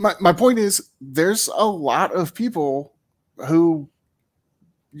my point is, there's a lot of people who,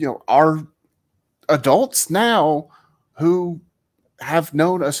 are adults now who have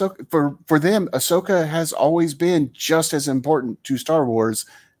known Ahsoka. For them, Ahsoka has always been just as important to Star Wars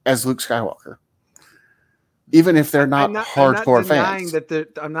as Luke Skywalker, even if they're not hardcore fans.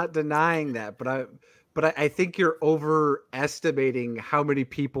 I'm not denying that, but I think you're overestimating how many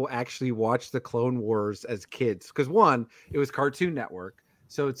people actually watched the Clone Wars as kids. Because one, it was Cartoon Network.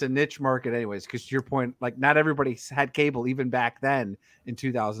 So it's a niche market anyways, because to your point, like not everybody had cable even back then in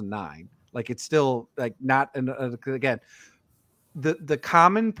 2009. Like it's still like not, again, the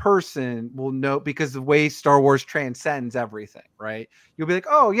common person will know, because the way Star Wars transcends everything, right? You'll be like,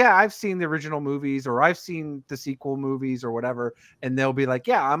 oh yeah, I've seen the original movies, or I've seen the sequel movies or whatever. And they'll be like,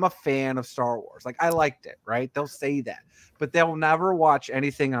 yeah, I'm a fan of Star Wars. Like I liked it, right? They'll say that, but they'll never watch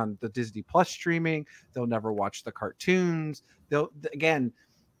anything on the Disney Plus streaming. They'll never watch the cartoons. Again,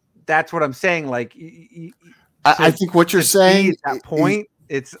 that's what I'm saying. Like, I think what you're saying at that point,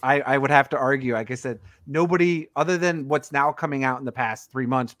 I would have to argue, like I said, nobody other than what's now coming out in the past 3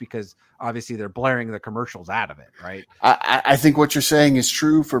 months, because obviously they're blaring the commercials out of it, right? I think what you're saying is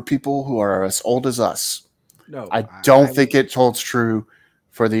true for people who are as old as us. No, I don't think it holds true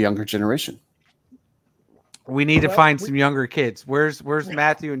for the younger generation. We need to find some younger kids. Where's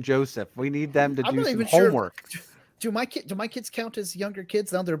Matthew and Joseph? We need them to do some homework. Do my kids count as younger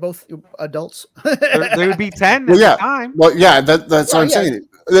kids? Now they're both adults. They would be 10 at the time. Well, yeah, that's what I'm saying.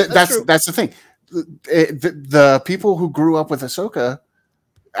 That's the thing. The people who grew up with Ahsoka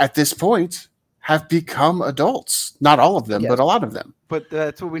at this point have become adults. Not all of them, but a lot of them. But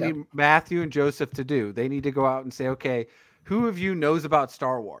that's what we need Matthew and Joseph to do. They need to go out and say, okay, who of you knows about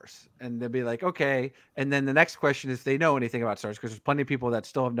Star Wars? And they'll be like, okay. And then the next question is, they know anything about Star Wars? Because there's plenty of people that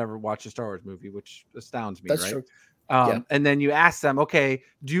still have never watched a Star Wars movie, which astounds me. That's right? True. And then you ask them, okay,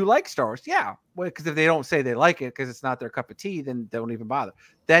 do you like Star Wars? Yeah. Well, because if they don't say they like it because it's not their cup of tea, then they don't even bother.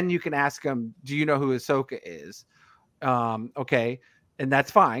 Then you can ask them, do you know who Ahsoka is? Okay. And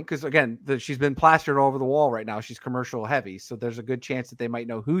that's fine. Because again, she's been plastered all over the wall right now. She's commercial heavy. So there's a good chance that they might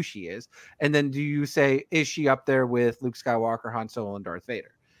know who she is. And then do you say, is she up there with Luke Skywalker, Han Solo, and Darth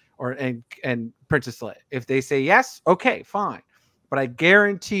Vader? And Princess Leia? If they say yes, okay, fine. But I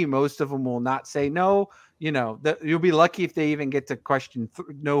guarantee most of them will not say no. You know, you'll be lucky if they even get to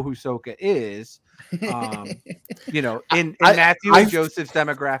know who Ahsoka is. You know, in Matthew and Joseph's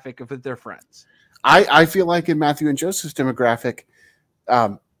demographic of their friends. I feel like in Matthew and Joseph's demographic,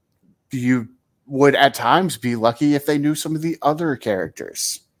 you would at times be lucky if they knew some of the other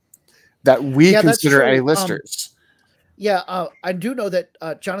characters that we consider A-listers. I do know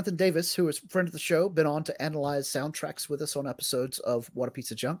that Jonathan Davis, who is a friend of the show, been on to analyze soundtracks with us on episodes of What a Piece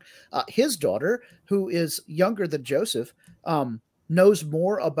of Junk. His daughter, who is younger than Joseph, knows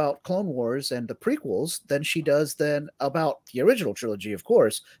more about Clone Wars and the prequels than she does about the original trilogy, of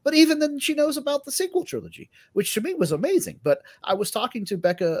course. But even then, she knows about the sequel trilogy, which to me was amazing. But I was talking to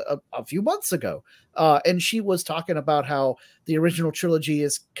Becca a few months ago, and she was talking about how the original trilogy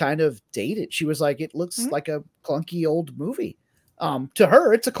is kind of dated. She was like, it looks like a clunky old movie. To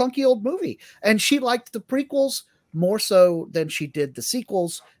her, it's a clunky old movie. And she liked the prequels more so than she did the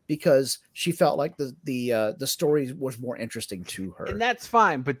sequels because she felt like the story was more interesting to her. And that's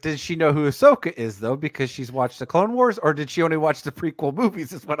fine, but does she know who Ahsoka is though? Because she's watched the Clone Wars, or did she only watch the prequel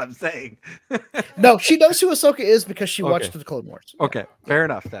movies? Is what I'm saying. No, she knows who Ahsoka is because she watched the Clone Wars. Okay, fair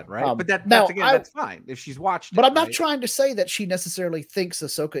enough then, right? But that's fine if she's watched. But I'm not trying to say that she necessarily thinks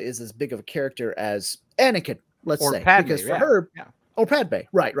Ahsoka is as big of a character as Anakin. Let's say Padme, because for her, or Padme,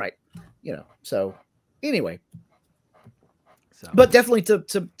 right? You know. So anyway. But definitely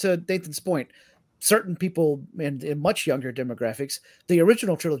to Nathan's point, certain people in much younger demographics, the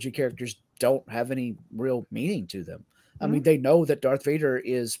original trilogy characters don't have any real meaning to them. I mean, they know that Darth Vader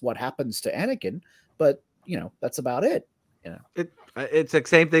is what happens to Anakin, but you know, that's about it. You know, it's the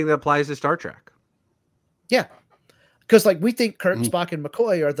same thing that applies to Star Trek. Yeah. Because like we think Kirk, Spock, and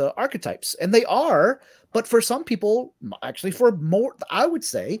McCoy are the archetypes, and they are, but for some people, actually for more, I would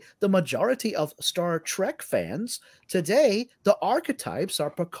say the majority of Star Trek fans today, the archetypes are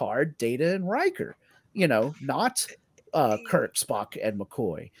Picard, Data, and Riker. You know, not Kirk, Spock, and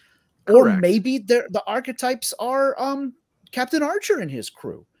McCoy. Correct. Or maybe the archetypes are Captain Archer and his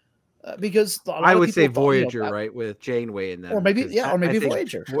crew. Because I would say Voyager, right, with Janeway and them, or maybe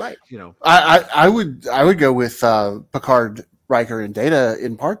Voyager, right? You know, I would go with Picard, Riker, and Data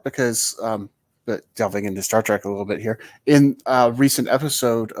in part because, but delving into Star Trek a little bit here, in a recent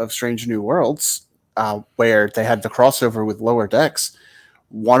episode of Strange New Worlds, where they had the crossover with Lower Decks,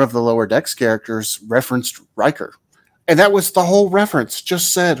 one of the Lower Decks characters referenced Riker, and that was the whole reference.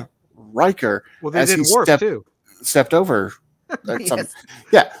 Just said Riker. Well, they did Warp too. Stepped over. Yes.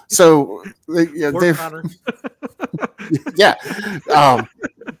 Yeah, so they've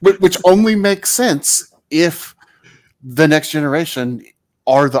which only makes sense if the next generation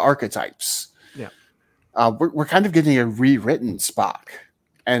are the archetypes. Yeah, we're kind of getting a rewritten Spock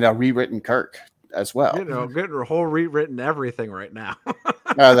and a rewritten Kirk as well. You know, getting a whole rewritten everything right now.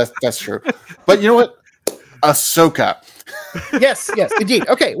 That's true, but you know what? Ahsoka. yes, indeed.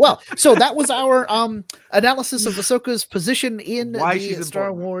 Okay, well, so that was our analysis of Ahsoka's position in the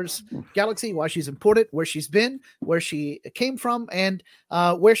Star Wars galaxy, why she's important, where she's been, where she came from, and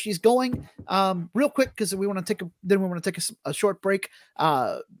where she's going. Real quick, because we want to take a short break.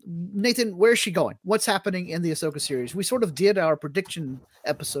 Nathan, where's she going? What's happening in the Ahsoka series? We sort of did our prediction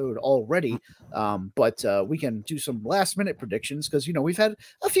episode already, but we can do some last minute predictions because you know we've had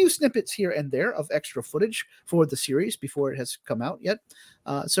a few snippets here and there of extra footage for the series before it has come out yet.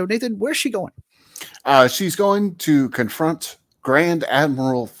 So Nathan, where's she going? She's going to confront Grand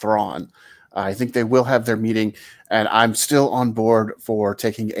Admiral Thrawn. I think they will have their meeting, and I'm still on board for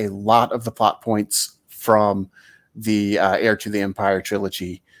taking a lot of the plot points from the Heir to the Empire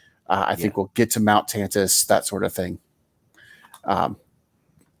trilogy. I think we'll get to Mount Tantus, that sort of thing.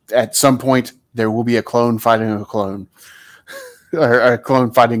 At some point, there will be a clone fighting a clone. Or a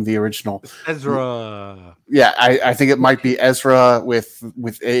clone fighting the original. Ezra. Yeah, I think it might be Ezra with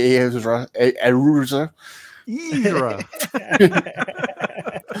Ezra.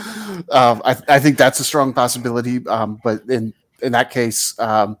 I think that's a strong possibility. But in that case,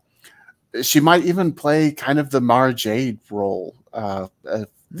 she might even play kind of the Mara Jade role,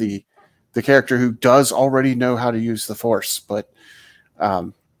 the character who does already know how to use the Force, but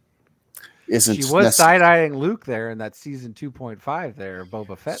isn't. She was side-eyeing Luke there in that season 2.5 there,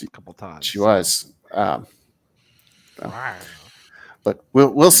 Boba Fett a couple times. She was. But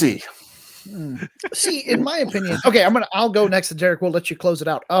we'll see. See, in my opinion, okay, I'll go next to Derrick. We'll let you close it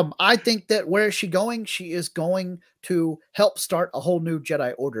out. I think that where is she going? She is going to help start a whole new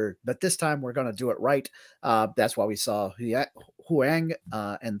Jedi Order, but this time we're going to do it right. That's why we saw Huang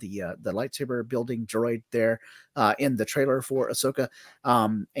and the lightsaber building droid there in the trailer for Ahsoka.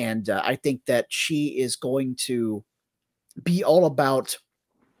 And I think that she is going to be all about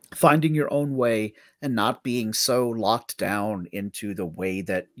finding your own way and not being so locked down into the way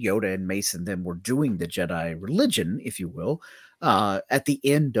that Yoda and Mace and them were doing the Jedi religion, if you will, at the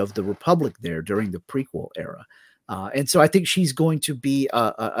end of the Republic there during the prequel era. And so I think she's going to be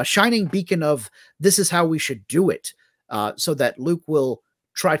a shining beacon of this is how we should do it, so that Luke will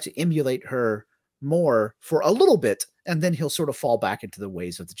try to emulate her more for a little bit, and then he'll sort of fall back into the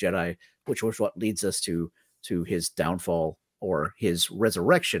ways of the Jedi, which was what leads us to his downfall, or his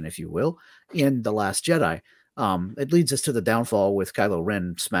resurrection, if you will, in The Last Jedi. It leads us to the downfall with Kylo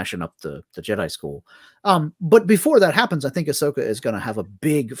Ren smashing up the Jedi School. But before that happens, I think Ahsoka is going to have a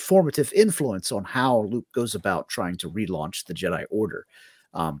big formative influence on how Luke goes about trying to relaunch the Jedi Order.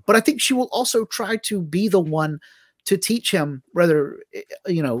 But I think she will also try to be the one to teach him, whether,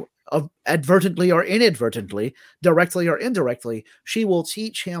 advertently or inadvertently, directly or indirectly, she will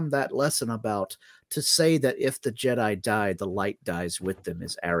teach him that lesson about to say that if the Jedi die, the light dies with them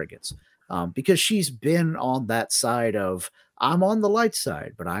is arrogance. Because she's been on that side of, I'm on the light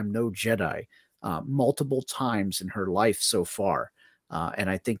side, but I'm no Jedi, multiple times in her life so far. And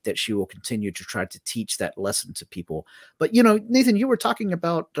I think that she will continue to try to teach that lesson to people. But, Nathan, you were talking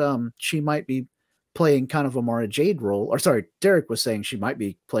about she might be playing kind of a Mara Jade role, or sorry, Derrick was saying she might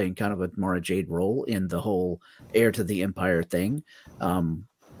be playing kind of a Mara Jade role in the whole heir to the Empire thing.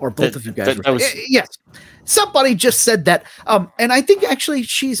 Or both of you guys. Yes. Somebody just said that. And I think actually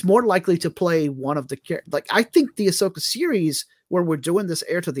she's more likely to play one of the I think the Ahsoka series where we're doing this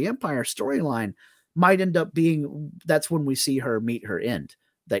heir to the Empire storyline might end up being, that's when we see her meet her end.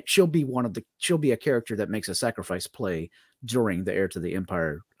 That she'll be a character that makes a sacrifice play during the heir to the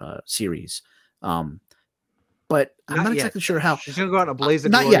Empire series. But I'm not exactly sure how. She's gonna go out and blaze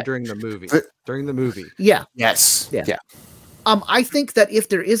of glory during the movie. During the movie. Yeah. Yes. Yeah. I think that if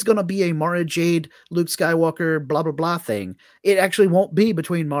there is going to be a Mara Jade, Luke Skywalker, blah, blah, blah thing, it actually won't be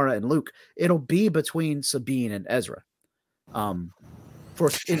between Mara and Luke. It'll be between Sabine and Ezra. In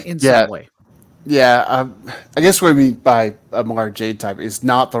some way. Yeah. I guess what I mean by a Mara Jade type is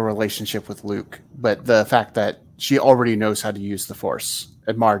not the relationship with Luke, but the fact that she already knows how to use the Force,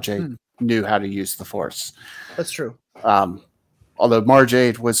 and Mara Jade knew how to use the Force. That's true. Although Mara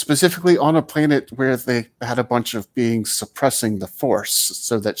Jade was specifically on a planet where they had a bunch of beings suppressing the Force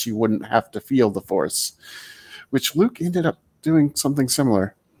so that she wouldn't have to feel the Force, which Luke ended up doing something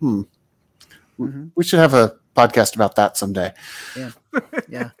similar. We should have a podcast about that someday.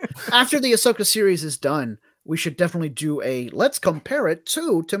 Yeah. After the Ahsoka series is done, we should definitely do let's compare it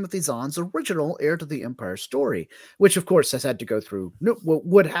to Timothy Zahn's original Heir to the Empire story, which of course has had to go through,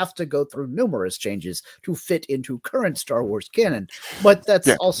 would have to go through numerous changes to fit into current Star Wars canon. But that's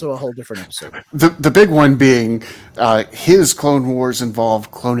also a whole different episode. The big one being his Clone Wars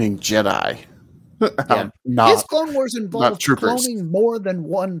involved cloning Jedi. His Clone Wars involved cloning more than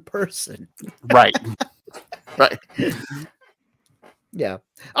one person. Right. Right. Yeah.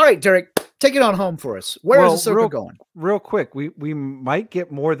 All right, Derrick. Take it on home for us. Where is Ahsoka going? Real quick, we might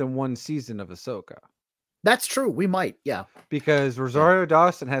get more than one season of Ahsoka. That's true. We might, yeah. Because Rosario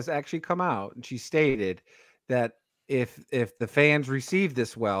Dawson has actually come out and she stated that if the fans receive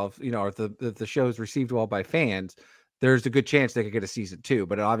this well, if the show is received well by fans, there's a good chance they could get a season 2.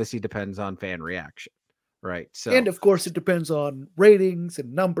 But it obviously depends on fan reaction. Right. So, and of course, it depends on ratings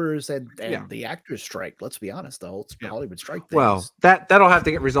and numbers and the actors' strike. Let's be honest, the whole Hollywood strike thing. Well, that'll have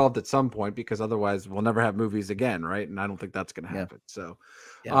to get resolved at some point because otherwise we'll never have movies again, right? And I don't think that's going to happen. So,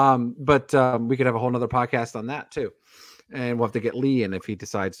 but we could have a whole nother podcast on that too, and we'll have to get Lee in if he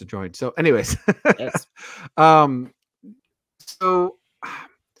decides to join. So, anyways, so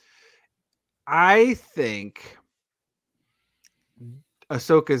I think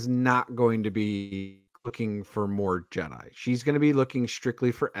Ahsoka's not going to be looking for more Jedi. She's going to be looking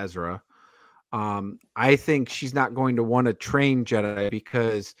strictly for Ezra. I think she's not going to want to train Jedi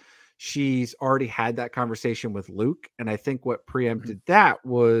because she's already had that conversation with Luke. And I think what preempted that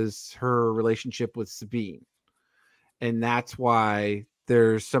was her relationship with Sabine. And that's why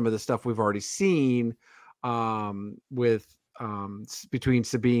there's some of the stuff we've already seen with between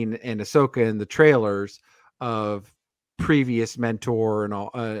Sabine and Ahsoka in the trailers of previous mentor and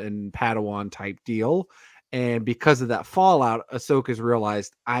all and Padawan type deal. And because of that fallout, Ahsoka's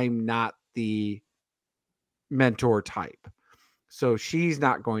realized I'm not the mentor type. So she's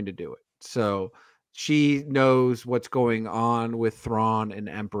not going to do it. So she knows what's going on with Thrawn and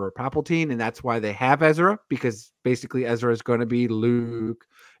Emperor Palpatine, and that's why they have Ezra, because basically Ezra is going to be Luke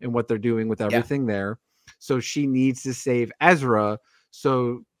and what they're doing with everything there. So she needs to save Ezra.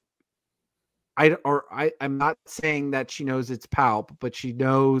 So I'm not saying that she knows it's Palp, but she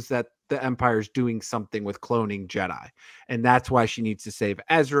knows that the Empire's doing something with cloning Jedi, and that's why she needs to save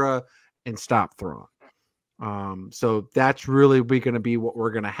Ezra and stop Thrawn. So that's really going to be what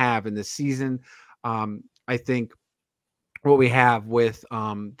we're going to have in this season. I think what we have with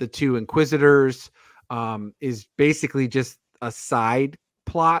the two Inquisitors is basically just a side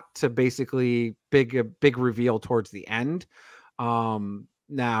plot to basically big reveal towards the end.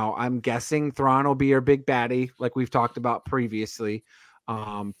 Now I'm guessing Thrawn will be our big baddie, like we've talked about previously,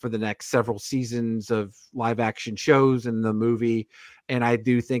 for the next several seasons of live action shows and the movie. And I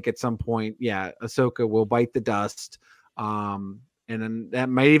do think at some point, Ahsoka will bite the dust. And then that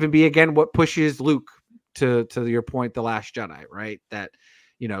might even be, again, what pushes Luke to your point, The Last Jedi, right? That,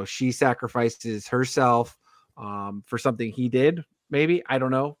 she sacrifices herself for something he did. Maybe, I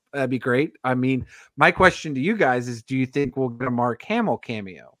don't know. That'd be great. I mean, my question to you guys is, do you think we'll get a Mark Hamill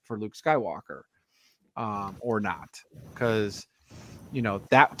cameo for Luke Skywalker or not? Because,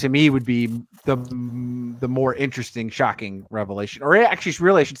 that to me would be the more interesting, shocking revelation. Or actually,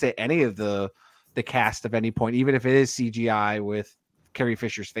 really, I should say any of the cast of any point, even if it is CGI with Carrie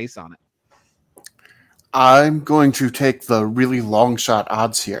Fisher's face on it. I'm going to take the really long shot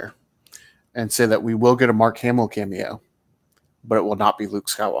odds here and say that we will get a Mark Hamill cameo, but it will not be Luke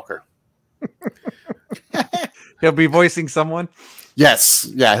Skywalker. He'll be voicing someone? Yes.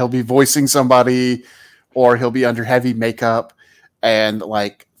 Yeah, he'll be voicing somebody, or he'll be under heavy makeup, and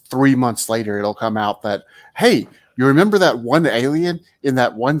like 3 months later it'll come out that, hey, you remember that one alien in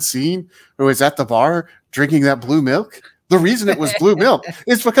that one scene who was at the bar drinking that blue milk? The reason it was blue milk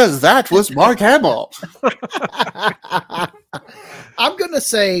is because that was Mark Hamill. I'm going to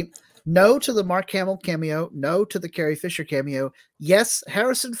say no to the Mark Hamill cameo, no to the Carrie Fisher cameo, yes,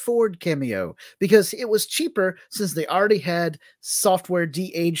 Harrison Ford cameo, because it was cheaper since they already had software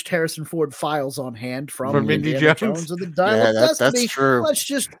de-aged Harrison Ford files on hand from Indiana Jones and the Dial of Destiny. That's true. Let's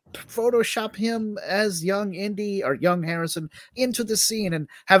just Photoshop him as young Indy or young Harrison into the scene and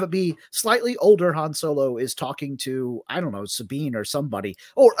have it be slightly older Han Solo is talking to, I don't know, Sabine or somebody.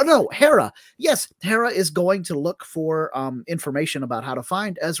 Or no, Hera. Yes, Hera is going to look for information about how to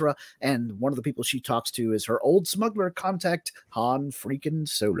find Ezra, and one of the people she talks to is her old smuggler contact, Han freaking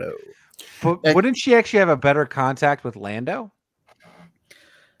Solo. But wouldn't she actually have a better contact with Lando?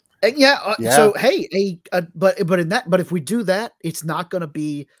 Yeah. So hey, but if we do that, it's not going to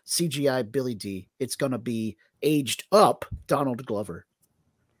be CGI Billy D. It's going to be aged up Donald Glover.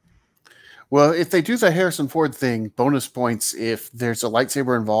 Well, if they do the Harrison Ford thing, bonus points if there's a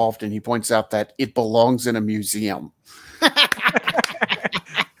lightsaber involved and he points out that it belongs in a museum.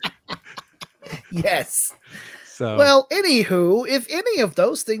 Yes. So. Well, anywho, if any of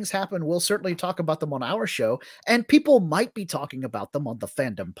those things happen, we'll certainly talk about them on our show, and people might be talking about them on the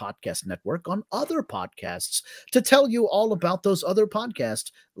Fandom Podcast Network on other podcasts. To tell you all about those other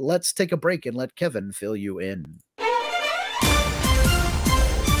podcasts, let's take a break and let Kevin fill you in.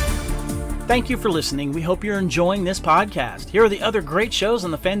 Thank you for listening. We hope you're enjoying this podcast. Here are the other great shows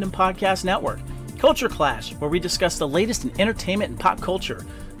on the Fandom Podcast Network. Culture Clash, where we discuss the latest in entertainment and pop culture.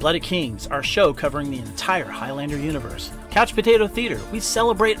 Blooded Kings, our show covering the entire Highlander universe. Couch Potato Theater, we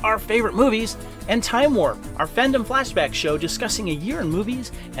celebrate our favorite movies. And Time Warp, our fandom flashback show discussing a year in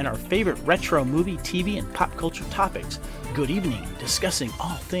movies and our favorite retro movie, TV, and pop culture topics. Good Evening, discussing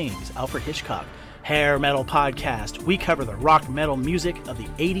all things Alfred Hitchcock. Hair Metal Podcast, we cover the rock metal music of the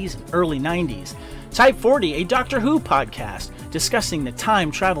 80s and early 90s. Type 40, a Doctor Who podcast, discussing the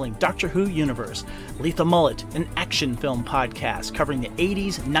time-traveling Doctor Who universe. Lethal Mullet, an action film podcast covering the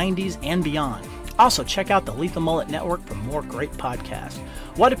 80s, 90s, and beyond. Also, check out the Lethal Mullet Network for more great podcasts.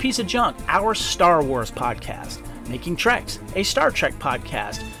 What a Piece of Junk, our Star Wars podcast. Making Treks, a Star Trek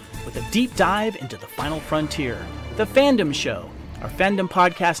podcast with a deep dive into the final frontier. The Fandom Show, our Fandom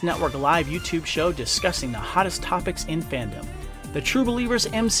Podcast Network live YouTube show discussing the hottest topics in fandom. The True Believers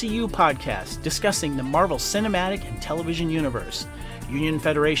MCU podcast, discussing the Marvel Cinematic and Television Universe. Union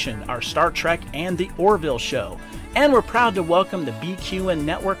Federation, our Star Trek and the Orville Show. And we're proud to welcome the BQN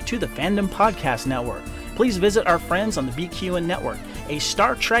Network to the Fandom Podcast Network. Please visit our friends on the BQN Network, a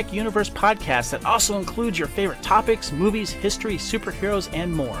Star Trek Universe podcast that also includes your favorite topics, movies, history, superheroes,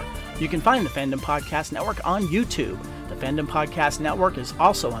 and more. You can find the Fandom Podcast Network on YouTube. The Fandom Podcast Network is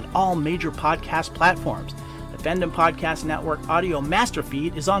also on all major podcast platforms. The Fandom Podcast Network audio master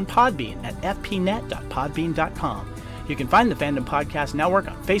feed is on Podbean at fpnet.podbean.com. You can find the Fandom Podcast Network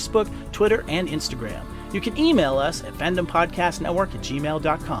on Facebook, Twitter, and Instagram. You can email us at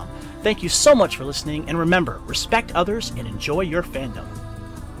fandompodcastnetwork@gmail.com. Thank you so much for listening, and remember, respect others and enjoy your fandom.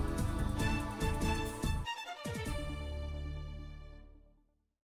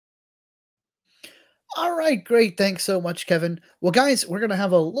 All right, great. Thanks so much, Kevin. Well, guys, we're going to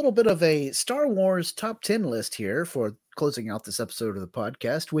have a little bit of a Star Wars top 10 list here for closing out this episode of the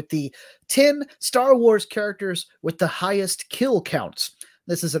podcast with the 10 Star Wars characters with the highest kill counts.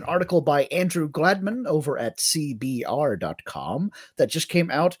 This is an article by Andrew Gladman over at cbr.com that just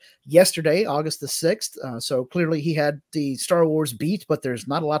came out yesterday, August the 6th. So clearly he had the Star Wars beat, but there's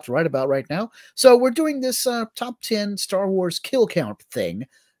not a lot to write about right now. So we're doing this top 10 Star Wars kill count thing.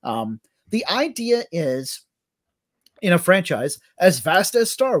 The idea is, in a franchise as vast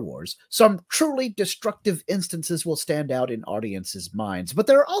as Star Wars, some truly destructive instances will stand out in audiences' minds, but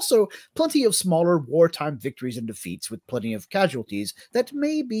there are also plenty of smaller wartime victories and defeats with plenty of casualties that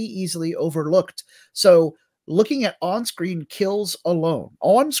may be easily overlooked. So, looking at on-screen kills alone,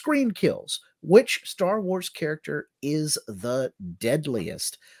 on-screen kills, which Star Wars character is the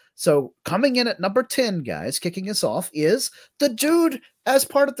deadliest? So coming in at number 10, guys, kicking us off is the dude as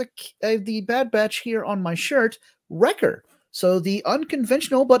part of the Bad Batch here on my shirt, Wrecker. So the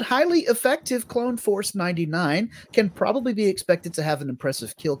unconventional but highly effective Clone Force 99 can probably be expected to have an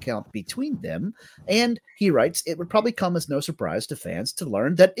impressive kill count between them. And he writes, it would probably come as no surprise to fans to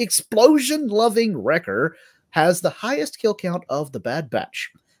learn that explosion-loving Wrecker has the highest kill count of the Bad Batch.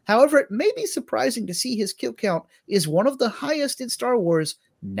 However, it may be surprising to see his kill count is one of the highest in Star Wars,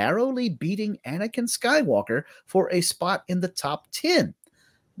 narrowly beating Anakin Skywalker for a spot in the top 10.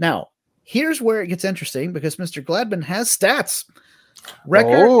 Now, here's where it gets interesting because Mr. Gladman has stats.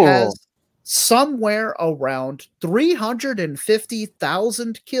 Wrecker has somewhere around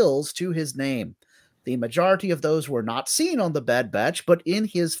 350,000 kills to his name. The majority of those were not seen on the Bad Batch, but in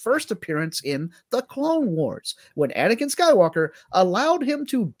his first appearance in the Clone Wars, when Anakin Skywalker allowed him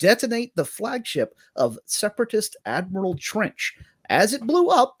to detonate the flagship of Separatist Admiral Trench. As it blew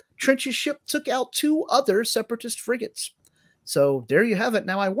up, Trench's ship took out 2 other Separatist frigates. So there you have it.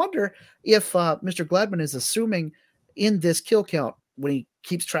 Now, I wonder if Mr. Gladman is assuming in this kill count, when he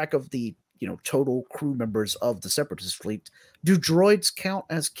keeps track of the total crew members of the Separatist fleet, do droids count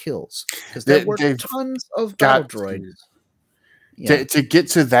as kills? Because there were tons of battle droids. To get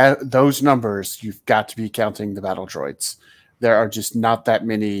to those numbers, you've got to be counting the battle droids. There are just not that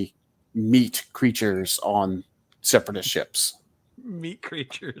many meat creatures on Separatist ships. Meat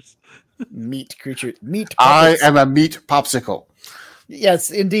creatures. Meat creatures. Meat puppets. I am a meat popsicle. Yes,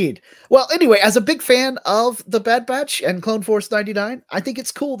 indeed. Well, anyway, as a big fan of the Bad Batch and Clone Force 99, I think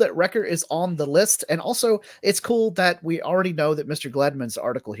it's cool that Wrecker is on the list. And also, it's cool that we already know that Mr. Gladman's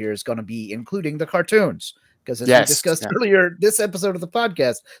article here is going to be including the cartoons. Because as we discussed earlier, this episode of the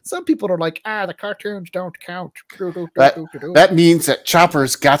podcast, some people are like, the cartoons don't count. That means that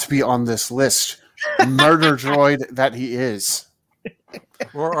Chopper's got to be on this list. Murder droid that he is.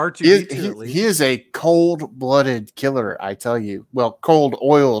 Or R2-D2 at least. He is a cold-blooded killer, I tell you. Well,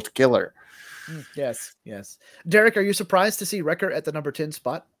 cold-oiled killer. Yes. Derrick, are you surprised to see Wrecker at the number 10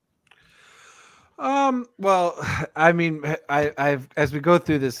 spot? Well, I mean, I've as we go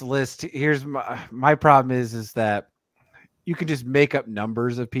through this list, here's my problem is that you can just make up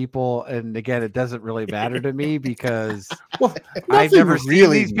numbers of people, and again, it doesn't really matter to me because I've never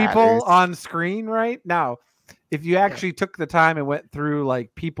seen these people on screen right now. If you actually took the time and went through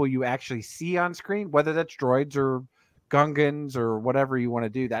like people you actually see on screen, whether that's droids or Gungans or whatever you want to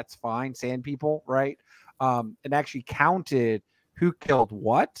do, that's fine. Sand people, right? And actually counted who killed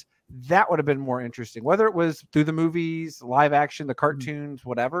what, that would have been more interesting. Whether it was through the movies, live action, the cartoons,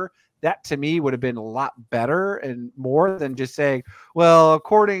 whatever, that to me would have been a lot better and more than just saying, well,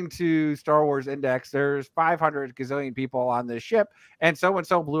 according to Star Wars Index, there's 500 gazillion people on this ship and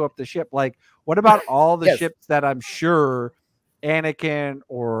so blew up the ship. Like, what about all the ships that I'm sure Anakin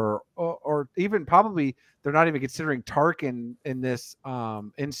or even probably they're not even considering Tarkin in this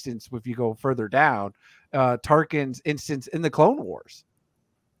instance if you go further down, Tarkin's instance in the Clone Wars.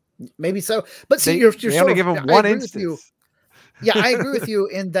 Maybe so. But see, you're only give him one instance. Yeah, I agree with you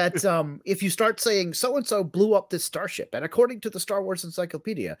in that if you start saying so-and-so blew up this starship, and according to the Star Wars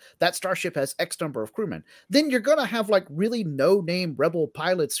Encyclopedia, that starship has X number of crewmen, then you're going to have like really no-name rebel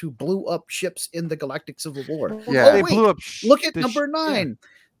pilots who blew up ships in the Galactic Civil War. Yeah, they blew up. Look at number 9.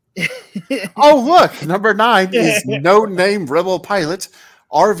 Yeah. Oh, look, number 9 is no-name rebel pilot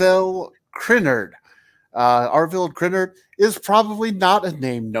Arvel Crinard. Arvil Grinner is probably not a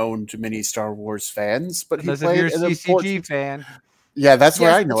name known to many Star Wars fans, but he played an important fan. Yeah, that's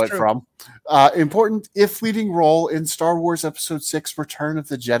where I know it from. Important, if fleeting, role in Star Wars Episode 6, Return of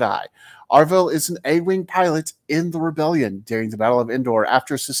the Jedi. Arvil is an A-Wing pilot in the Rebellion. During the Battle of Endor,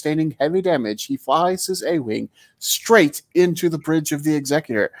 after sustaining heavy damage, he flies his A-Wing straight into the bridge of the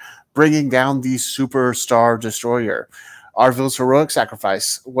Executor, bringing down the Super Star Destroyer. Arvil's heroic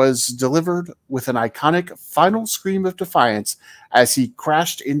sacrifice was delivered with an iconic final scream of defiance as he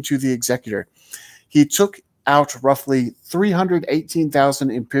crashed into the Executor. He took out roughly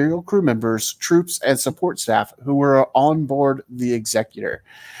 318,000 Imperial crew members, troops, and support staff who were on board the Executor.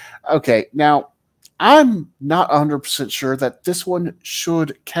 Okay, now, I'm not 100% sure that this one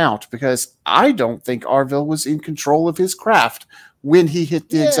should count because I don't think Arvil was in control of his craft when he hit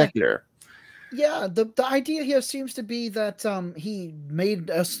the Executor. Yeah, the idea here seems to be that he made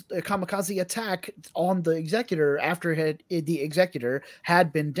a kamikaze attack on the Executor after the Executor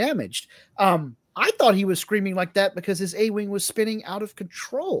had been damaged. I thought he was screaming like that because his A-Wing was spinning out of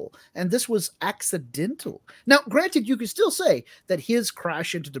control, and this was accidental. Now, granted, you could still say that his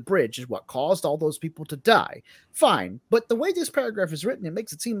crash into the bridge is what caused all those people to die. Fine, but the way this paragraph is written, it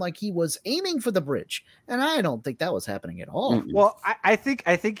makes it seem like he was aiming for the bridge, and I don't think that was happening at all. Well, I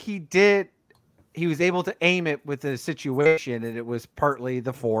think he did. He was able to aim it with the situation, and it was partly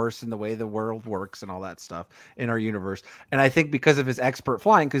the Force and the way the world works and all that stuff in our universe. And I think because of his expert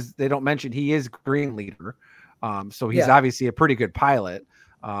flying, because they don't mention he is Green Leader, so he's obviously a pretty good pilot,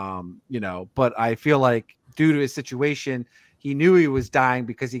 but I feel like due to his situation, he knew he was dying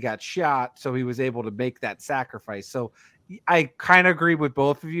because he got shot, so he was able to make that sacrifice. So I kind of agree with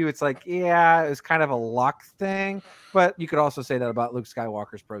both of you. It's like, yeah, it was kind of a luck thing, but you could also say that about Luke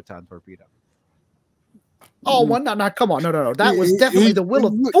Skywalker's proton torpedo. Oh, well, no, come on. No. That was definitely the will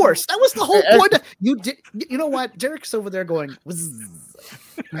of the Force. That was the whole point. You know what? Derrick's over there going,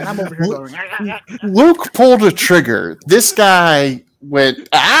 and I'm over here going, Luke pulled a trigger. This guy went,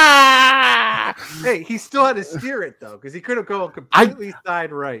 ah! Hey, he still had to steer it, though, because he could have gone completely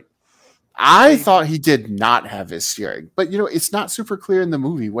side right. I thought he did not have his steering, but, it's not super clear in the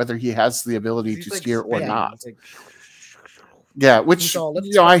movie whether he has the ability to steer or not. Yeah, which,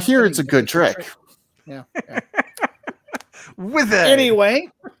 I hear it's a good trick. Yeah. With it. Anyway,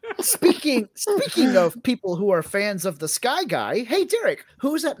 speaking of people who are fans of the Sky Guy, hey Derrick,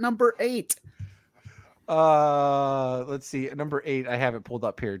 who's at number 8? Let's see. Number 8, I have it pulled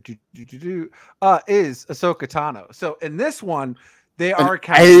up here. Is Ahsoka Tano. So in this one, they are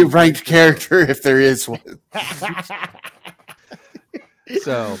a ranked character if there is one.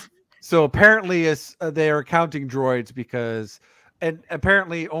 So apparently they are counting droids because. And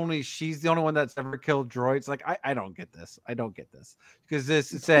apparently only she's the only one that's ever killed droids. Like, I don't get this. Because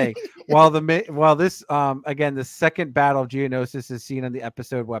this is saying, while this again, the second battle of Geonosis is seen in the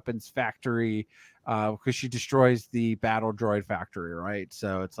episode Weapons Factory, because she destroys the battle droid factory, right?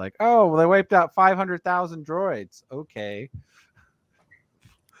 So it's like, oh, well, they wiped out 500,000 droids. Okay.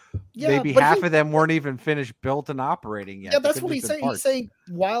 Yeah, maybe half of them weren't even finished, built, and operating yet. Yeah, that's what he's saying. He's saying,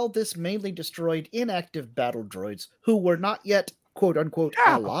 while this mainly destroyed inactive battle droids who were not yet quote unquote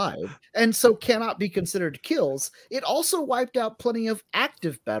alive and so cannot be considered kills, it also wiped out plenty of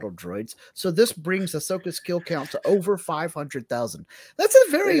active battle droids. So this brings Ahsoka's kill count to over 500,000. That's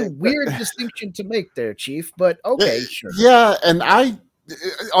a very weird distinction to make there, Chief, but okay, sure. Yeah, and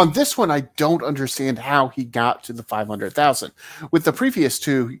on this one, I don't understand how he got to the 500,000. With the previous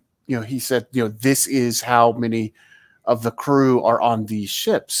two, he said, this is how many of the crew are on these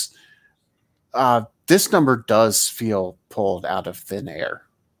ships. This number does feel pulled out of thin air.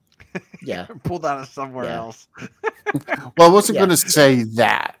 Yeah. Pulled out of somewhere else. Well, I wasn't going to say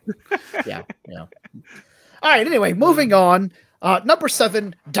that. Yeah. All right. Anyway, moving on. Number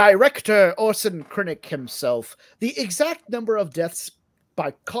 7, director Orson Krennic himself. The exact number of deaths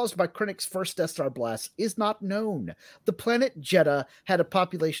caused by Krennic's first Death Star blast is not known. The planet Jeddah had a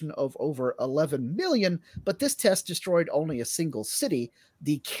population of over 11 million, but this test destroyed only a single city.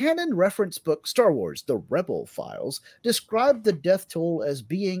 The canon reference book Star Wars, The Rebel Files, described the death toll as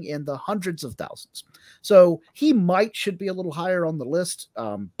being in the hundreds of thousands. So he should be a little higher on the list,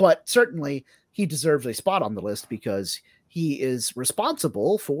 but certainly he deserves a spot on the list because he is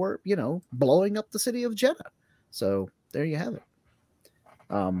responsible for, blowing up the city of Jeddah. So there you have it.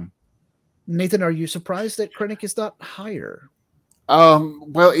 Nathan, are you surprised that Krennic is not higher?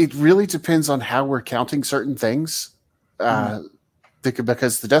 Well, it really depends on how we're counting certain things.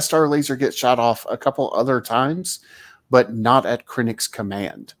 Because the Death Star laser gets shot off a couple other times, but not at Krennic's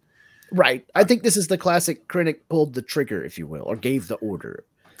command. Right. I think this is the classic Krennic pulled the trigger, if you will, or gave the order.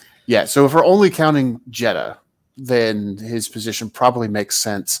 Yeah, so if we're only counting Jeddah, then his position probably makes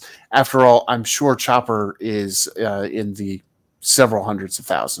sense. After all, I'm sure Chopper is in the several hundreds of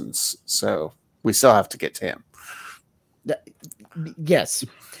thousands, so we still have to get to him. Yes.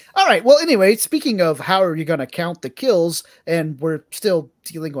 All right. Well, anyway, speaking of how are you going to count the kills, and we're still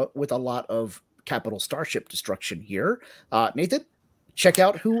dealing with a lot of capital starship destruction here. Nathan, check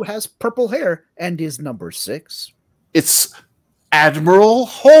out who has purple hair and is number 6. It's Admiral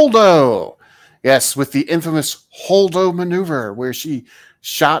Holdo. Yes, with the infamous Holdo maneuver, where she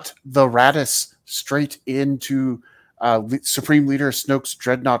shot the Raddus straight into Supreme Leader Snoke's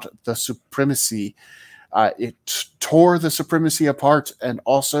dreadnought, the Supremacy. It tore the Supremacy apart and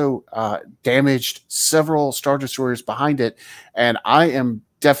also damaged several Star Destroyers behind it. And I am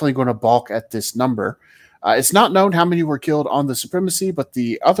definitely going to balk at this number. It's not known how many were killed on the Supremacy, but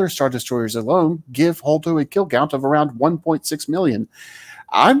the other Star Destroyers alone give Holdo a kill count of around 1.6 million.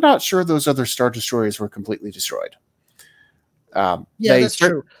 I'm not sure those other Star Destroyers were completely destroyed. That's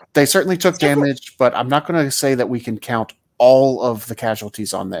true. They certainly took damage, but I'm not going to say that we can count all of the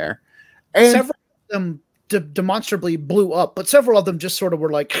casualties on there. And several of them demonstrably blew up, but several of them just sort of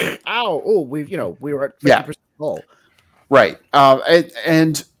were like, "Ow! Oh, we were at 50% full." Right.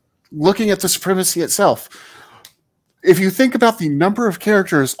 And looking at the Supremacy itself, if you think about the number of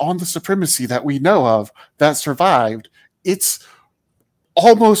characters on the Supremacy that we know of that survived, it's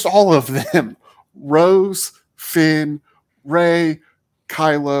almost all of them. Rose, Finn, Rey,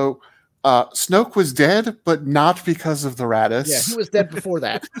 Kylo. Snoke was dead, but not because of the Raddus. Yeah, he was dead before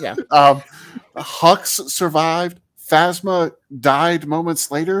that. Yeah. Hux survived. Phasma died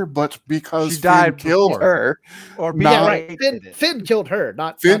moments later, but because Finn killed her. Or Finn killed her,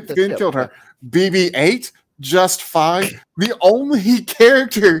 Finn killed her. BB-8 just fine. The only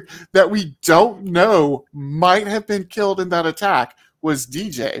character that we don't know might have been killed in that attack was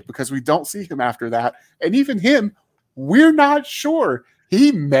DJ, because we don't see him after that. And even him, we're not sure.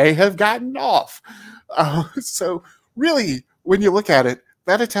 He may have gotten off. So really, when you look at it,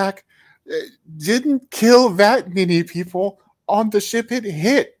 that attack didn't kill that many people on the ship it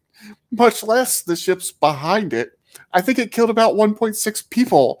hit, much less the ships behind it. I think it killed about 1.6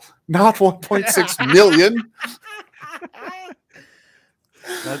 people, not 1.6 million.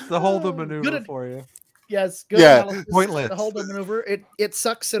 That's the Holdo maneuver for you. Yes, good. Yeah, pointless. The Holdo maneuver, it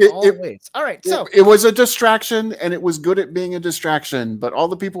sucks in all ways. All right, so it was a distraction, and it was good at being a distraction. But all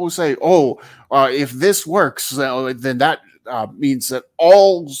the people who say, if this works, then that means that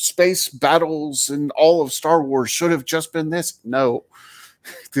all space battles and all of Star Wars should have just been this. No,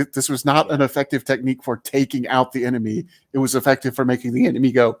 this was not an effective technique for taking out the enemy. It was effective for making the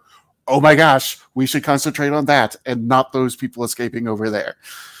enemy go, oh my gosh, we should concentrate on that and not those people escaping over there.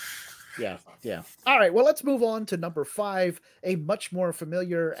 Yeah. All right. Well, let's move on to number 5, a much more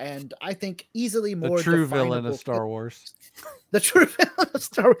familiar and I think easily more the true villain of Star Wars. The true villain of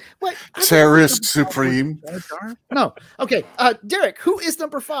Star Wars. What? Terrorist Supreme. No. Okay. Derrick, who is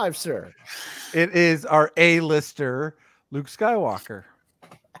number 5, sir? It is our A-lister, Luke Skywalker.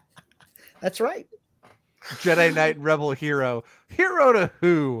 That's right. Jedi Knight Rebel hero. Hero to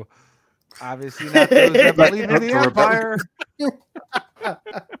who? Obviously not those that believe in the Empire.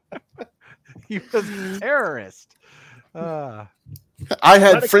 He was a terrorist. I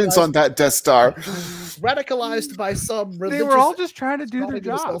had friends on that Death Star. Radicalized by some religious... They were all just trying to do their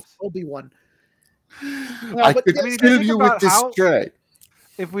jobs. Obi-Wan. I could kill you with this stray.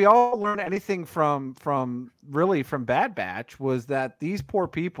 If we all learned anything from Bad Batch, was that these poor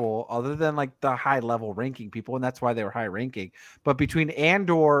people, other than like the high level ranking people, and that's why they were high ranking, but between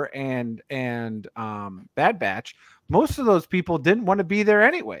Andor and Bad Batch, most of those people didn't want to be there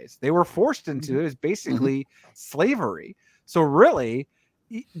anyways. They were forced into it. It was basically slavery. So really,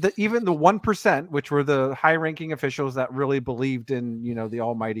 even the 1%, which were the high ranking officials that really believed in, the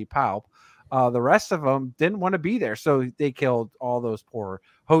almighty Palp, the rest of them didn't want to be there. So they killed all those poor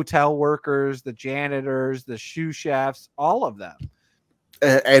hotel workers, the janitors, the shoe chefs, all of them.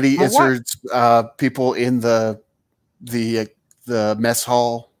 Eddie Izzard's people in the mess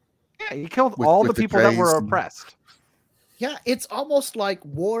hall. Yeah, he killed all the people that were oppressed. Yeah, it's almost like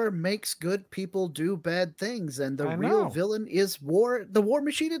war makes good people do bad things, and the real villain is war, the war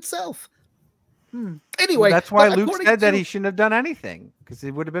machine itself. Anyway, that's why Luke said that he shouldn't have done anything, because he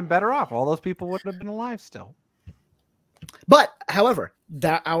would have been better off. All those people would have been alive still. But, however,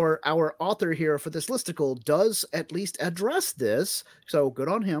 that our author here for this listicle does at least address this, so good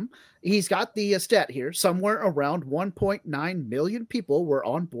on him. He's got the stat here. Somewhere around 1.9 million people were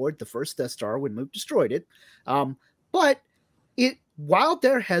on board the first Death Star when Luke destroyed it. But While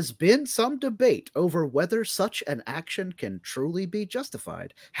there has been some debate over whether such an action can truly be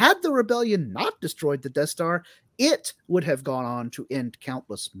justified, had the rebellion not destroyed the Death Star, it would have gone on to end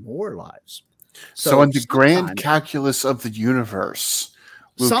countless more lives. So in the grand calculus of the universe,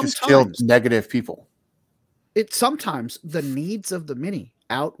 Luke has killed negative people. Sometimes the needs of the many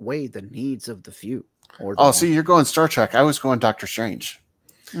outweigh the needs of the few. See, you're going Star Trek. I was going Doctor Strange.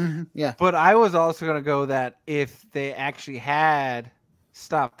 Mm-hmm, yeah. But I was also going to go that if they actually had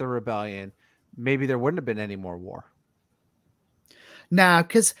stopped the rebellion, maybe there wouldn't have been any more war. Nah,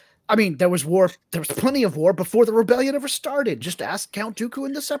 because, I mean, there was war. There was plenty of war before the rebellion ever started. Just ask Count Dooku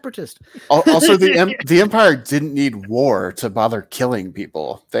and the Separatist. Also, the Empire didn't need war to bother killing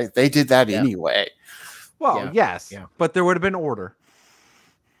people. They did that anyway. Well, yes, but there would have been order.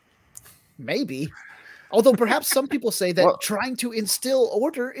 Maybe. Although perhaps some people say that trying to instill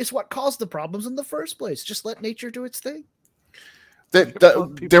order is what caused the problems in the first place. Just let nature do its thing.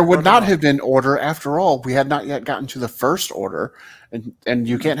 There would not have been order after all. We had not yet gotten to the first order, and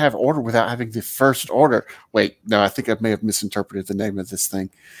you can't have order without having the first order. Wait, no, I think I may have misinterpreted the name of this thing.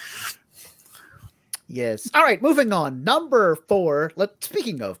 Yes. All right, moving on. Number 4.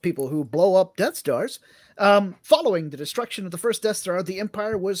 Speaking of people who blow up Death Stars, following the destruction of the first Death Star, the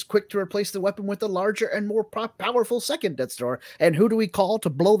Empire was quick to replace the weapon with a larger and more powerful second Death Star. And who do we call to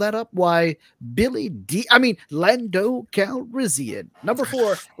blow that up? Why, Lando Calrissian. Number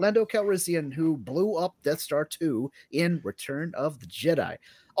 4, Lando Calrissian, who blew up Death Star 2 in Return of the Jedi.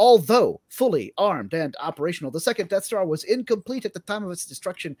 Although fully armed and operational, the second Death Star was incomplete at the time of its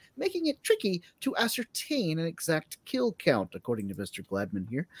destruction, making it tricky to ascertain an exact kill count, according to Mr. Gladman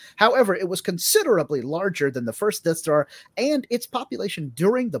here. However, it was considerably larger than the first Death Star, and its population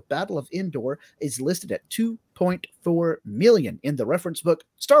during the Battle of Endor is listed at 2.4 million in the reference book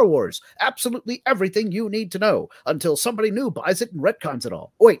Star Wars. Absolutely everything you need to know until somebody new buys it and retcons it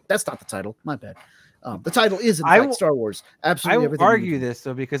all. Oh, wait, that's not the title. My bad. The title is, in fact, Star Wars. Absolutely everything. I would argue this,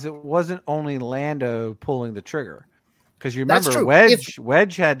 though, because it wasn't only Lando pulling the trigger. Because you remember,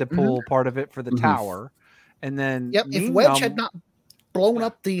 Wedge had to pull part of it for the tower. And then... Yep, if Wedge had not blown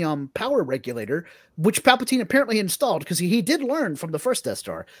up the power regulator, which Palpatine apparently installed, because he did learn from the first Death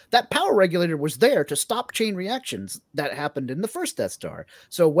Star, that power regulator was there to stop chain reactions that happened in the first Death Star.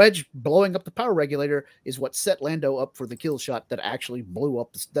 So Wedge blowing up the power regulator is what set Lando up for the kill shot that actually blew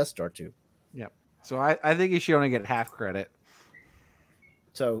up the Death Star 2. Yep. So I think he should only get half credit.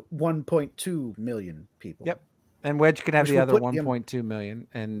 So 1.2 million people. Yep. And Wedge could have the other 1.2 million,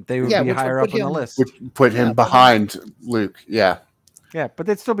 and they would be higher up on the list. Would put him behind Luke. Yeah. Yeah, but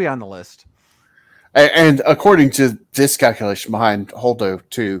they'd still be on the list. And according to this calculation, behind Holdo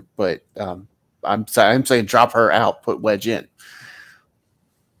too. But I'm saying drop her out, put Wedge in.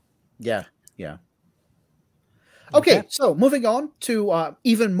 Yeah. Yeah. Okay, so moving on to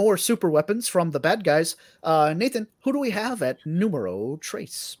even more super weapons from the bad guys. Nathan, who do we have at numero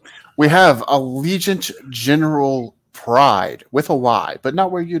tres? We have Allegiant General Pride with a Y, but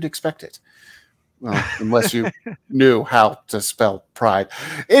not where you'd expect it. Well, unless you knew how to spell pride.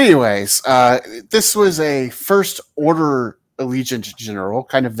 Anyways, this was a First Order Allegiant General,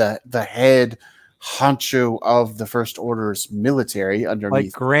 kind of the head honcho of the First Order's military underneath.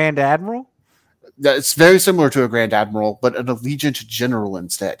 Like Grand Admiral? It's very similar to a Grand Admiral, but an Allegiant General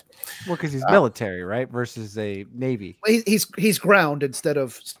instead. Well, because he's military, right? Versus a Navy. He's ground instead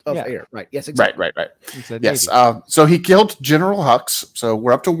of air. Right. Yes, exactly. Right. Yes. So he killed General Hux. So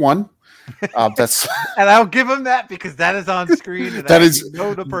we're up to 1. That's and I'll give him that because that is on screen. And that is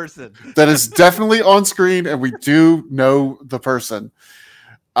know the person. That is definitely on screen, and we do know the person.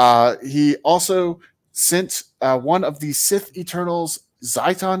 He also sent one of the Sith Eternals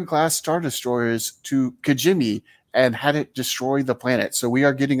Zyton class Star Destroyers to Kijimi and had it destroy the planet. So we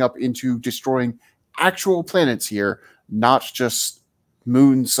are getting up into destroying actual planets here, not just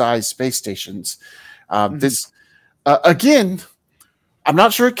moon-sized space stations. This, again, I'm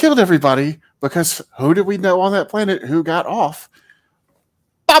not sure it killed everybody, because who did we know on that planet who got off?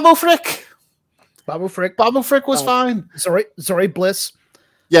 Babu Frick! Babu Frick was fine. Zori Bliss.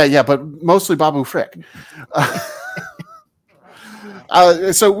 Yeah, but mostly Babu Frick.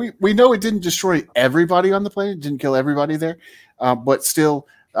 So we know it didn't destroy everybody on the planet, didn't kill everybody there, but still,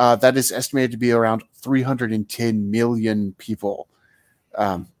 that is estimated to be around 310 million people.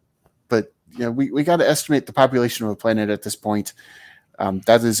 But you know, we got to estimate the population of a planet at this point.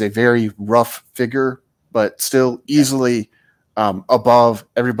 That is a very rough figure, but still easily above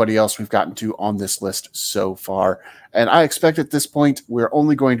everybody else we've gotten to on this list so far. And I expect at this point we're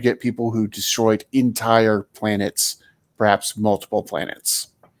only going to get people who destroyed entire planets, perhaps multiple planets.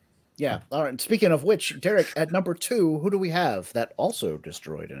 Yeah. All right. Speaking of which, Derrick, at number 2, who do we have that also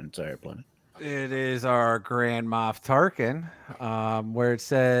destroyed an entire planet? It is our Grand Moff Tarkin, where it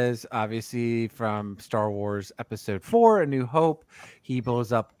says, obviously, from Star Wars Episode 4, A New Hope, he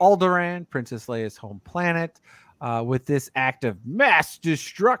blows up Alderaan, Princess Leia's home planet. With this act of mass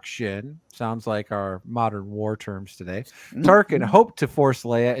destruction, sounds like our modern war terms today, Tarkin hoped to force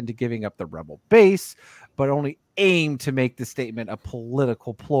Leia into giving up the rebel base, but only aimed to make the statement a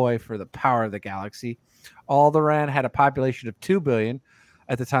political ploy for the power of the galaxy. Alderaan had a population of 2 billion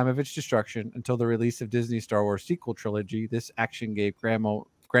at the time of its destruction until the release of Disney's Star Wars sequel trilogy. This action gave Grand Moff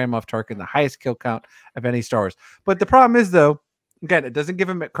Tarkin the highest kill count of any Star Wars. But the problem is, though, again, it doesn't give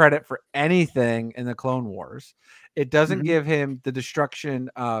him credit for anything in the Clone Wars. It doesn't give him the destruction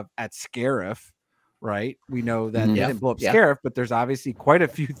of at Scarif, right? We know that they didn't blow up Scarif, but there's obviously quite a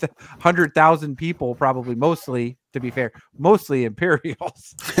few 100,000 people, probably mostly, to be fair, mostly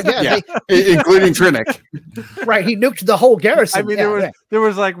Imperials. Including Trinnick. Right, he nuked the whole garrison. I mean, there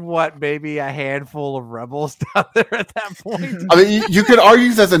was like what, maybe a handful of rebels down there at that point. I mean, you could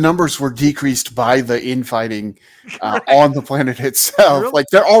argue that the numbers were decreased by the infighting on the planet itself. Really? Like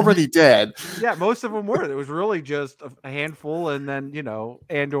they're already dead. Yeah, most of them were. It was really just a handful, and then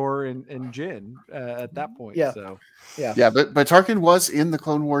Andor and Jyn at that point. Yeah, so but Tarkin was in the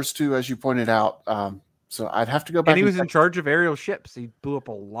Clone Wars too, as you pointed out. So I'd have to go back. And he was in charge of aerial ships. He blew up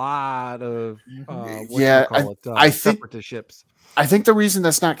a lot of separatist ships. I think the reason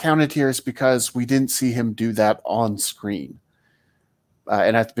that's not counted here is because we didn't see him do that on screen.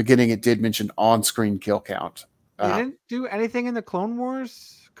 And at the beginning, it did mention on-screen kill count. He didn't do anything in the Clone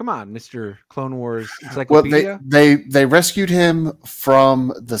Wars? Come on, Mr. Clone Wars Encyclopedia. Well, they rescued him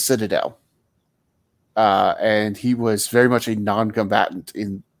from the Citadel. And he was very much a non-combatant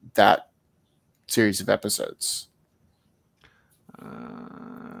in that series of episodes.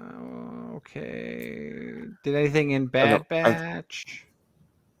 Okay. Did anything in Bad Batch?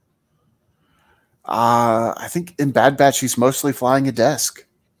 I think in Bad Batch he's mostly flying a desk.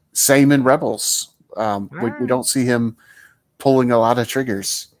 Same in Rebels. We don't see him pulling a lot of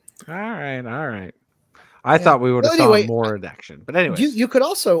triggers. All right. I thought we would have saw more in action, but anyway, you could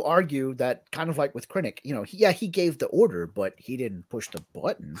also argue that kind of like with Krennic, he gave the order, but he didn't push the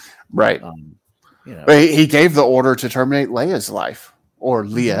button, right? But he gave the order to terminate Leia's life, or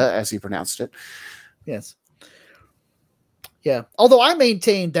Leia, as he pronounced it. Yes. Yeah. Although I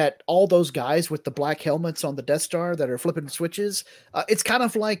maintain that all those guys with the black helmets on the Death Star that are flipping switches, it's kind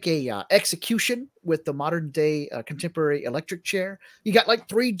of like a execution with the modern day contemporary electric chair. You got like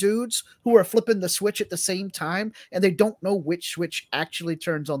 3 dudes who are flipping the switch at the same time, and they don't know which switch actually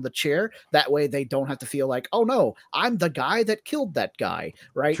turns on the chair. That way they don't have to feel like, oh no, I'm the guy that killed that guy,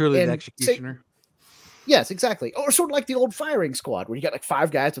 right? Truly the executioner. Yes, exactly. Or sort of like the old firing squad where you got like 5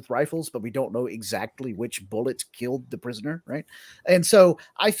 guys with rifles, but we don't know exactly which bullet killed the prisoner, right? And so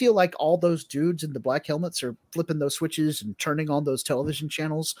I feel like all those dudes in the black helmets are flipping those switches and turning on those television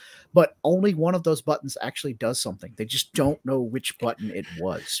channels, but only one of those buttons actually does something. They just don't know which button it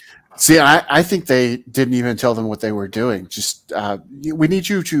was. See, I think they didn't even tell them what they were doing. Just, we need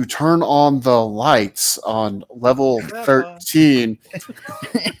you to turn on the lights on level 13.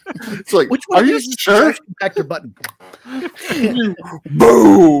 It's like, which one are you sure? Compactor button.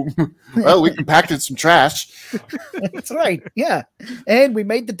 Boom! Well, we compacted some trash. That's right. Yeah. And we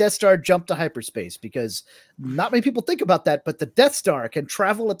made the Death Star jump to hyperspace because not many people think about that, but the Death Star can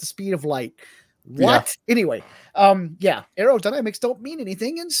travel at the speed of light. What? Yeah. Anyway, aerodynamics don't mean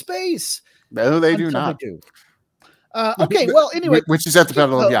anything in space. No, they do not. They do. Okay, well, anyway. Which is at the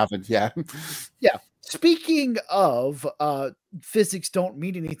Battle of Yavin, yeah. Yeah. Speaking of physics don't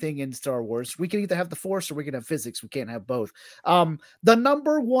mean anything in Star Wars, we can either have the Force or we can have physics. We can't have both. The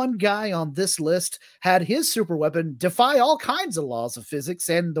number 1 guy on this list had his super weapon defy all kinds of laws of physics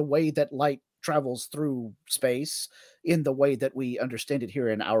and the way that light travels through space in the way that we understand it here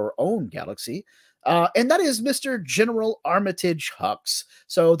in our own galaxy. And that is Mr. General Armitage Hux.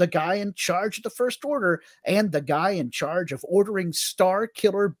 So the guy in charge of the First Order and the guy in charge of ordering Star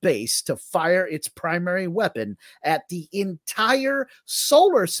Killer Base to fire its primary weapon at the entire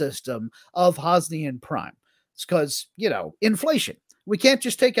solar system of Hosnian Prime. It's because, inflation. We can't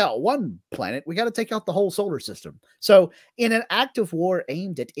just take out one planet. We got to take out the whole solar system. So in an act of war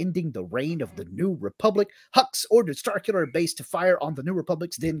aimed at ending the reign of the New Republic, Hux ordered Starkiller Base to fire on the New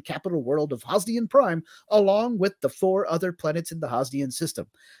Republic's then capital world of Hosnian Prime, along with the 4 other planets in the Hosnian system.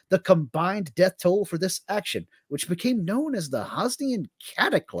 The combined death toll for this action, which became known as the Hosnian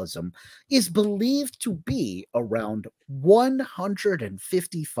Cataclysm, is believed to be around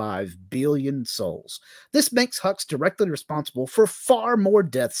 155 billion souls. This makes Hux directly responsible for far more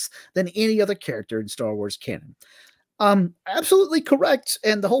deaths than any other character in Star Wars canon. Absolutely correct.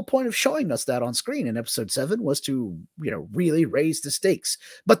 And the whole point of showing us that on screen in episode 7 was to, really raise the stakes.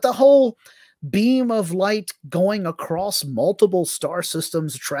 But the whole beam of light going across multiple star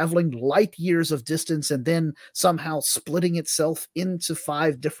systems, traveling light years of distance, and then somehow splitting itself into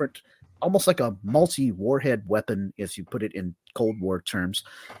 5 different, almost like a multi-warhead weapon, if you put it in Cold War terms,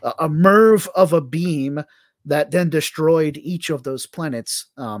 a merv of a beam that then destroyed each of those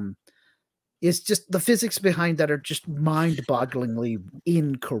planets. Is just the physics behind that are just mind-bogglingly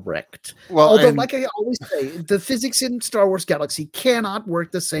incorrect. Well, although, like I always say, the physics in Star Wars Galaxy cannot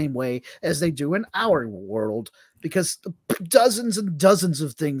work the same way as they do in our world, because dozens and dozens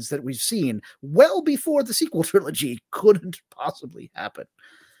of things that we've seen well before the sequel trilogy couldn't possibly happen.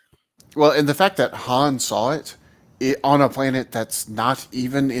 Well, and the fact that Han saw it on a planet that's not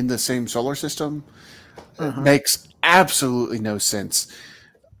even in the same solar system makes absolutely no sense.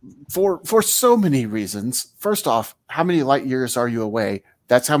 For so many reasons. First off, how many light years are you away?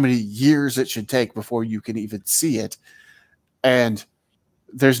 That's how many years it should take before you can even see it. And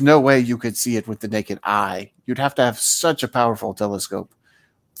there's no way you could see it with the naked eye. You'd have to have such a powerful telescope,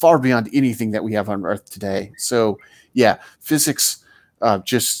 far beyond anything that we have on Earth today. So, yeah, physics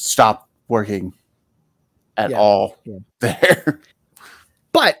just stopped working at all there.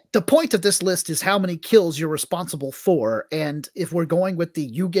 But the point of this list is how many kills you're responsible for. And if we're going with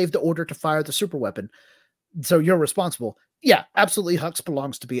you gave the order to fire the super weapon, so you're responsible. Yeah, absolutely. Hux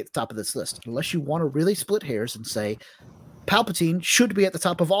belongs to be at the top of this list, unless you want to really split hairs and say Palpatine should be at the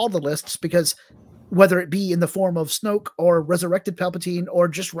top of all the lists, because whether it be in the form of Snoke or resurrected Palpatine or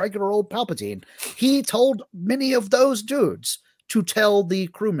just regular old Palpatine, he told many of those dudes to tell the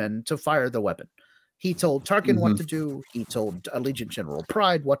crewmen to fire the weapon. He told Tarkin what to do. He told Allegiant General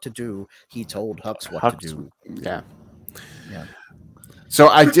Pride what to do. He told Hux what to do. Yeah. So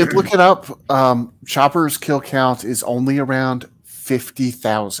I did look it up. Chopper's kill count is only around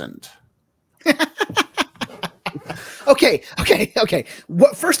 50,000. Okay.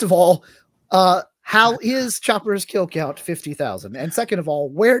 First of all, how is Chopper's kill count 50,000? And second of all,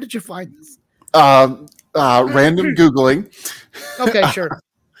 where did you find this? Random Googling. Okay, sure.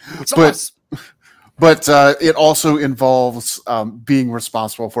 It's But it also involves being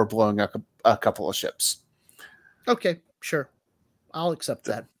responsible for blowing up a couple of ships. Okay, sure. I'll accept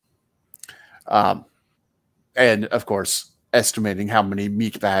that. And, of course, estimating how many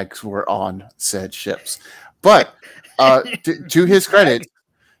meat bags were on said ships. But to his credit,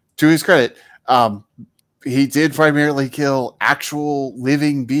 he did primarily kill actual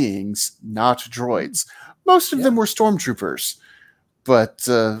living beings, not droids. Most of them were stormtroopers. But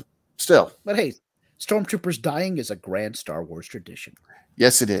still. But hey, stormtroopers dying is a grand Star Wars tradition.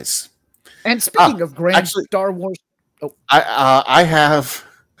 Yes, it is. And speaking of grand Star Wars, I have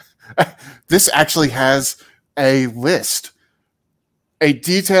this actually has a list, a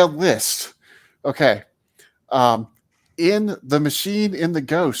detailed list. Okay, in the machine in the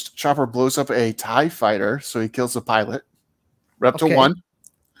Ghost, Chopper blows up a TIE fighter, so he kills the pilot. We're up to 1.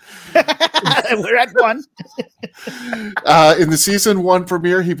 We're at 1. In the season 1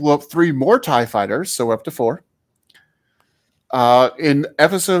 premiere, he blew up 3 more TIE fighters, so we're up to 4. In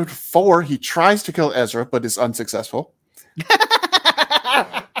episode 4, he tries to kill Ezra, but is unsuccessful.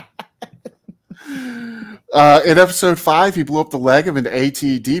 In episode 5, he blew up the leg of an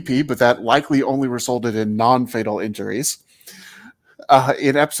AT-DP, but that likely only resulted in non-fatal injuries.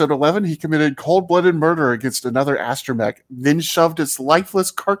 In episode 11, he committed cold-blooded murder against another astromech, then shoved its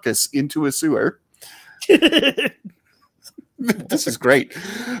lifeless carcass into a sewer. This is great.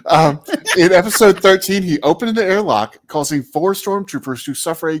 In episode 13, he opened an airlock, causing 4 stormtroopers to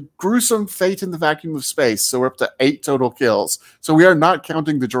suffer a gruesome fate in the vacuum of space. So we're up to 8 total kills. So we are not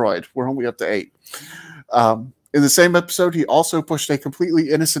counting the droid. We're only up to 8. In the same episode, he also pushed a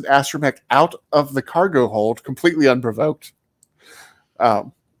completely innocent astromech out of the cargo hold, completely unprovoked.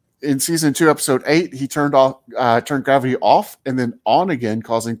 In season 2, episode 8, he turned gravity off and then on again,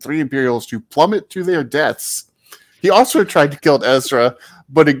 causing 3 Imperials to plummet to their deaths. He also tried to kill Ezra,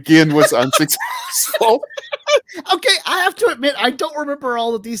 but again was unsuccessful. Okay, I have to admit, I don't remember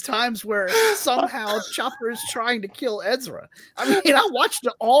all of these times where somehow Chopper is trying to kill Ezra. I mean, I watched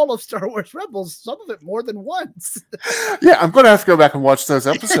all of Star Wars Rebels, some of it more than once. Yeah, I'm going to have to go back and watch those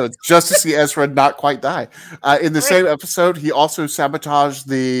episodes just to see Ezra not quite die. In the same episode, he also sabotaged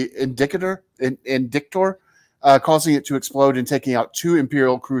the Indictor, causing it to explode and taking out 2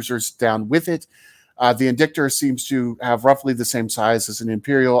 Imperial cruisers down with it. The Indictor seems to have roughly the same size as an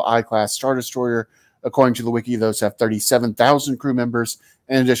Imperial I-class Star Destroyer, According to the wiki, those have 37,000 crew members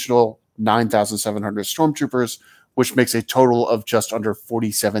and an additional 9,700 stormtroopers, which makes a total of just under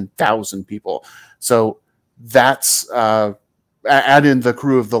 47,000 people. So that's add in the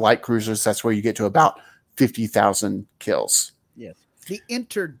crew of the light cruisers. That's where you get to about 50,000 kills. Yes, the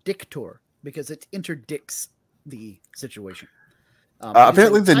interdictor, because it interdicts the situation.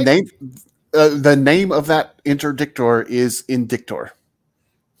 Apparently, the name of that interdictor is Indictor,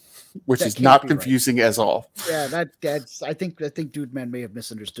 which is not confusing as all. Yeah, that's. I think Dude Man may have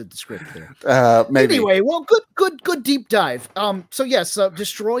misunderstood the script there. Maybe. Anyway, well, good deep dive. So yes,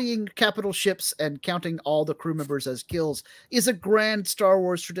 destroying capital ships and counting all the crew members as kills is a grand Star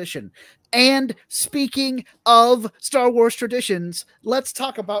Wars tradition. And speaking of Star Wars traditions, let's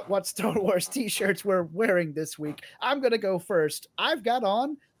talk about what Star Wars t-shirts we're wearing this week. I'm gonna go first. I've got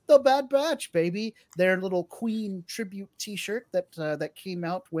on the Bad Batch, baby. Their little Queen tribute t-shirt that came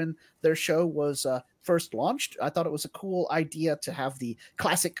out when their show was first launched. I thought it was a cool idea to have the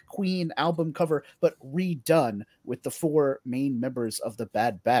classic Queen album cover, but redone with the 4 main members of the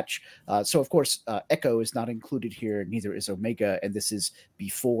Bad Batch. So of course, Echo is not included here. Neither is Omega, and this is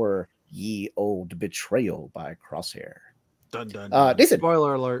before Ye Old Betrayal by Crosshair. Dun, dun, dun. Nathan,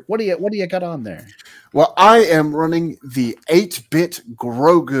 spoiler alert. What do you got on there? Well, I am running the 8-bit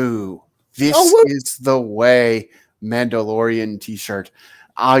Grogu. This is the way Mandalorian t-shirt.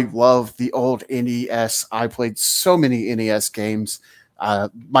 I love the old NES. I played so many NES games.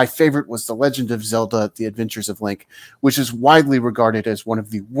 My favorite was The Legend of Zelda: The Adventures of Link, which is widely regarded as one of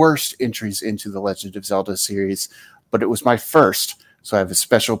the worst entries into the Legend of Zelda series, but it was my first. So I have a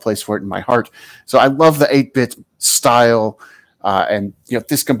special place for it in my heart. So I love the 8-bit style. And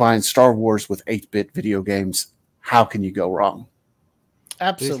this combines Star Wars with 8-bit video games. How can you go wrong?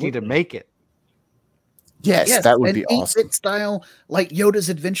 Absolutely. They just need to make it. Yes, that would be awesome. 8-bit style, like Yoda's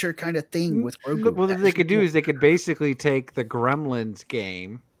Adventure kind of thing with Grogu. Well, what they could do is they could basically take the Gremlins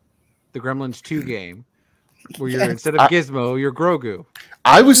game, the Gremlins 2 game, where you're instead of Gizmo, you're Grogu.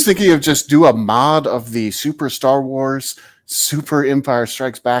 I was thinking of just do a mod of the Super Star Wars, Super Empire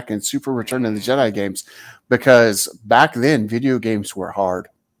Strikes Back, and Super Return of the Jedi games, because back then video games were hard.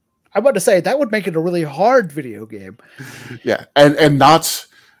 I'm about to say that would make it a really hard video game. Yeah, and not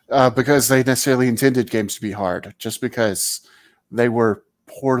because they necessarily intended games to be hard, just because they were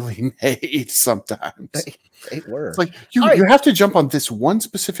poorly made sometimes. They were. It's like you have to jump on this one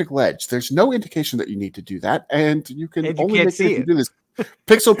specific ledge. There's no indication that you need to do that, and you can only make it do this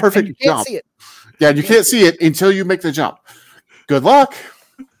pixel perfect you can't jump. See it. Yeah, you can't see it until you make the jump. Good luck.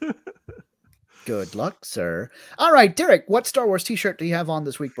 Good luck, sir. All right, Derrick, what Star Wars t-shirt do you have on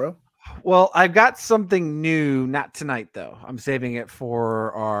this week, bro? Well, I've got something new, not tonight, though. I'm saving it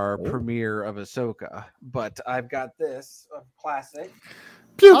for our premiere of Ahsoka. But I've got this classic.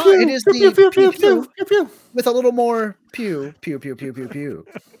 Pew, pew, it is pew, the pew, pew, pew, pew, pew, with a little more pew, pew, pew, pew, pew, pew.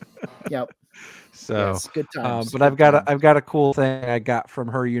 Yep. So, yes, good times. But I've got a cool thing I got from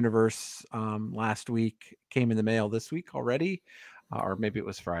Her Universe last week. Came in the mail this week already, or maybe it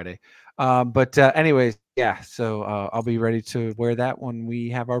was Friday. But anyways, yeah. So I'll be ready to wear that when we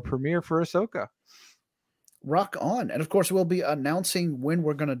have our premiere for Ahsoka. Rock on. And of course, we'll be announcing when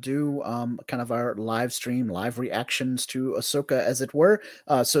we're going to do kind of our live stream, live reactions to Ahsoka, as it were.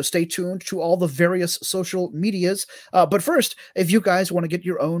 So stay tuned to all the various social medias. But first, if you guys want to get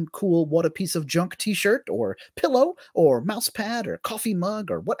your own cool What a Piece of Junk t-shirt or pillow or mouse pad or coffee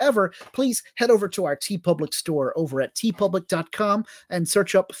mug or whatever, please head over to our TeePublic store over at tpublic.com and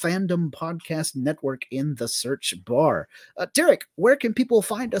search up Fandom Podcast Network in the search bar. Derrick, where can people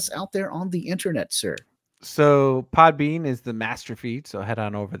find us out there on the internet, sir? So Podbean is the master feed, so head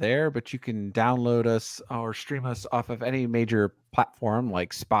on over there, but you can download us or stream us off of any major platform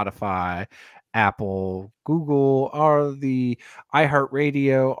like Spotify, Apple, Google, or the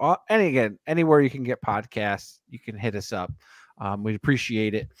iHeartRadio, and again, anywhere you can get podcasts, you can hit us up. We'd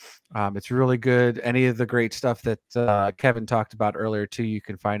appreciate it. It's really good. Any of the great stuff that Kevin talked about earlier too, you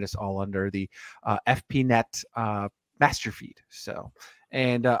can find us all under the FPNet master feed. So,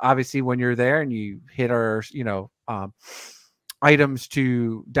 and obviously when you're there and you hit our, items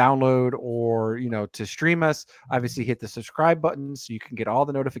to download or, to stream us, obviously hit the subscribe button so you can get all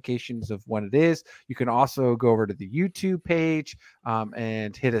the notifications of when it is. You can also go over to the YouTube page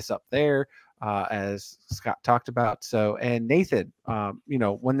and hit us up there. As Scott talked about. So, and Nathan,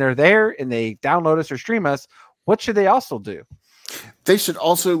 when they're there and they download us or stream us, what should they also do? They should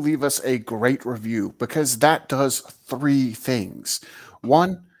also leave us a great review, because that does 3 things.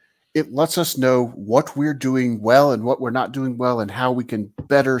 1, it lets us know what we're doing well and what we're not doing well and how we can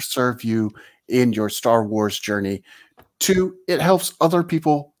better serve you in your Star Wars journey. 2, it helps other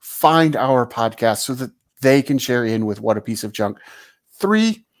people find our podcast so that they can share in with What a Piece of Junk.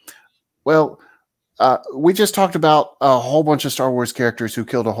 3, well, we just talked about a whole bunch of Star Wars characters who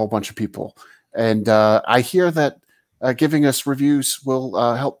killed a whole bunch of people. And I hear that giving us reviews will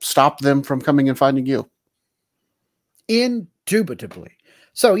help stop them from coming and finding you. Indubitably.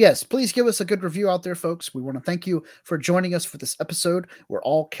 So yes, please give us a good review out there, folks. We want to thank you for joining us for this episode. We're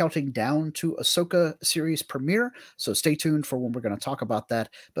all counting down to Ahsoka series premiere, so stay tuned for when we're going to talk about that.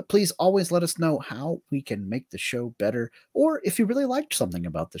 But please always let us know how we can make the show better, or if you really liked something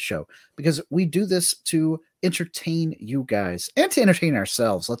about the show, because we do this to entertain you guys and to entertain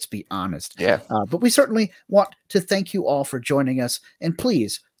ourselves. Let's be honest. Yeah. But we certainly want to thank you all for joining us, and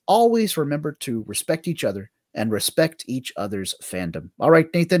please always remember to respect each other and respect each other's fandom. All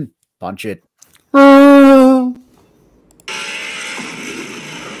right, Nathan, punch it.